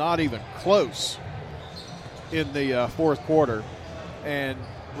was not even close in the fourth quarter. And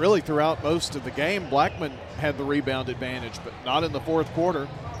really throughout most of the game, Blackman had the rebound advantage, but not in the fourth quarter.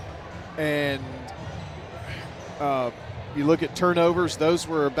 And you look at turnovers, those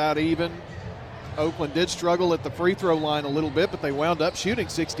were about even. Oakland did struggle at the free throw line a little bit, but they wound up shooting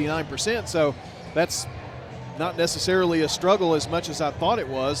 69%. So that's not necessarily a struggle as much as I thought it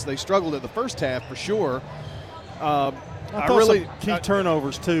was. They struggled in the first half for sure. I thought some key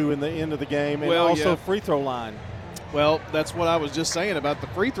turnovers, too, in the end of the game, and also free throw line. Well, that's what I was just saying about the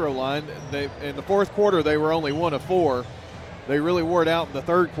free throw line. In the fourth quarter, they were only 1 of 4. They really wore it out in the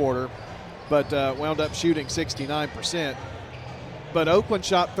third quarter, but wound up shooting 69%. But Oakland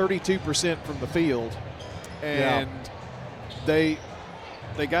shot 32% from the field, and they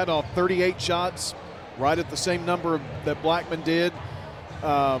got off 38 shots, right at the same number that Blackman did.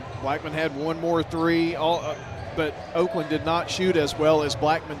 Blackman had one more three, but Oakland did not shoot as well as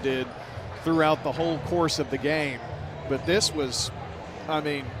Blackman did throughout the whole course of the game. But this was, I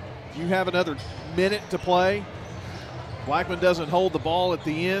mean, you have another minute to play. Blackman doesn't hold the ball at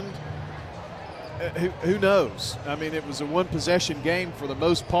the end. Who knows? I mean, it was a one-possession game for the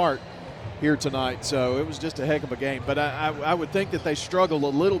most part here tonight, so it was just a heck of a game. But I would think that they struggled a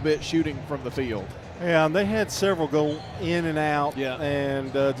little bit shooting from the field. Yeah, and they had several go in and out,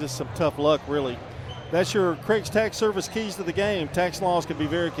 and just some tough luck, really. That's your Craig's Tax Service keys to the game. Tax laws can be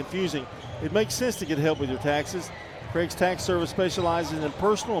very confusing. It makes sense to get help with your taxes. Craig's Tax Service specializes in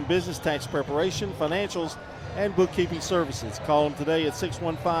personal and business tax preparation, financials, and bookkeeping services. Call them today at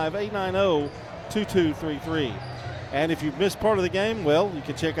 615-890-2233. And if you've missed part of the game, well, you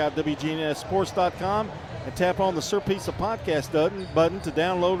can check out WGNSSports.com and tap on the Sir Pizza Podcast button to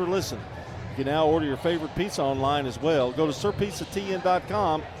download or listen. You can now order your favorite pizza online as well. Go to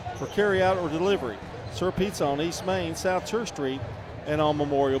SirPizzaTN.com for carryout or delivery. Sir Pizza on East Main, South Church Street, and on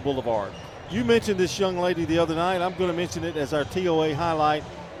Memorial Boulevard. You mentioned this young lady the other night. I'm going to mention it as our TOA highlight.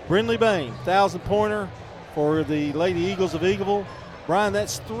 Brindley Bain, 1,000-pointer for the Lady Eagles of Eagleville. Brian,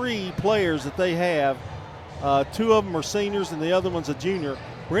 that's 3 players that they have. 2 of them are seniors and the other one's a junior.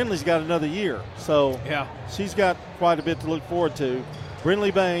 Brindley's got another year, so she's got quite a bit to look forward to.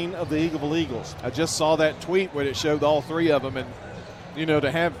 Brindley Bain of the Eagleville Eagles. I just saw that tweet when it showed all 3 of them, and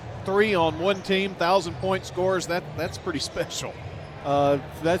to have 3 on one team, 1,000-point scores, that's pretty special.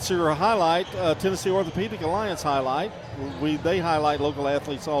 That's your highlight, Tennessee Orthopedic Alliance highlight. They highlight local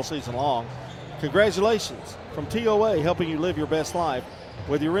athletes all season long. Congratulations from TOA, helping you live your best life.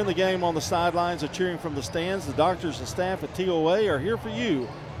 Whether you're in the game on the sidelines or cheering from the stands, the doctors and staff at TOA are here for you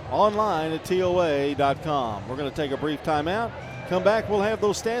online at TOA.com. We're going to take a brief timeout. Come back, we'll have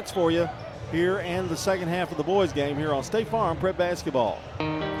those stats for you here and the second half of the boys' game here on State Farm Prep Basketball.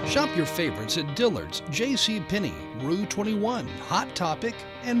 Shop your favorites at Dillard's, JCPenney, Rue 21, Hot Topic,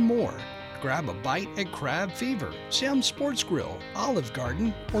 and more. Grab a bite at Crab Fever, Sam's Sports Grill, Olive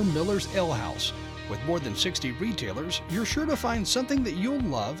Garden, or Miller's Ale House. With more than 60 retailers, you're sure to find something that you'll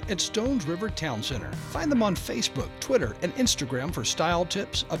love at Stones River Town Center. Find them on Facebook, Twitter, and Instagram for style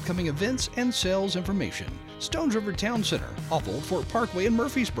tips, upcoming events, and sales information. Stones River Town Center, off Old Fort Parkway in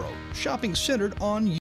Murfreesboro. Shopping centered on you.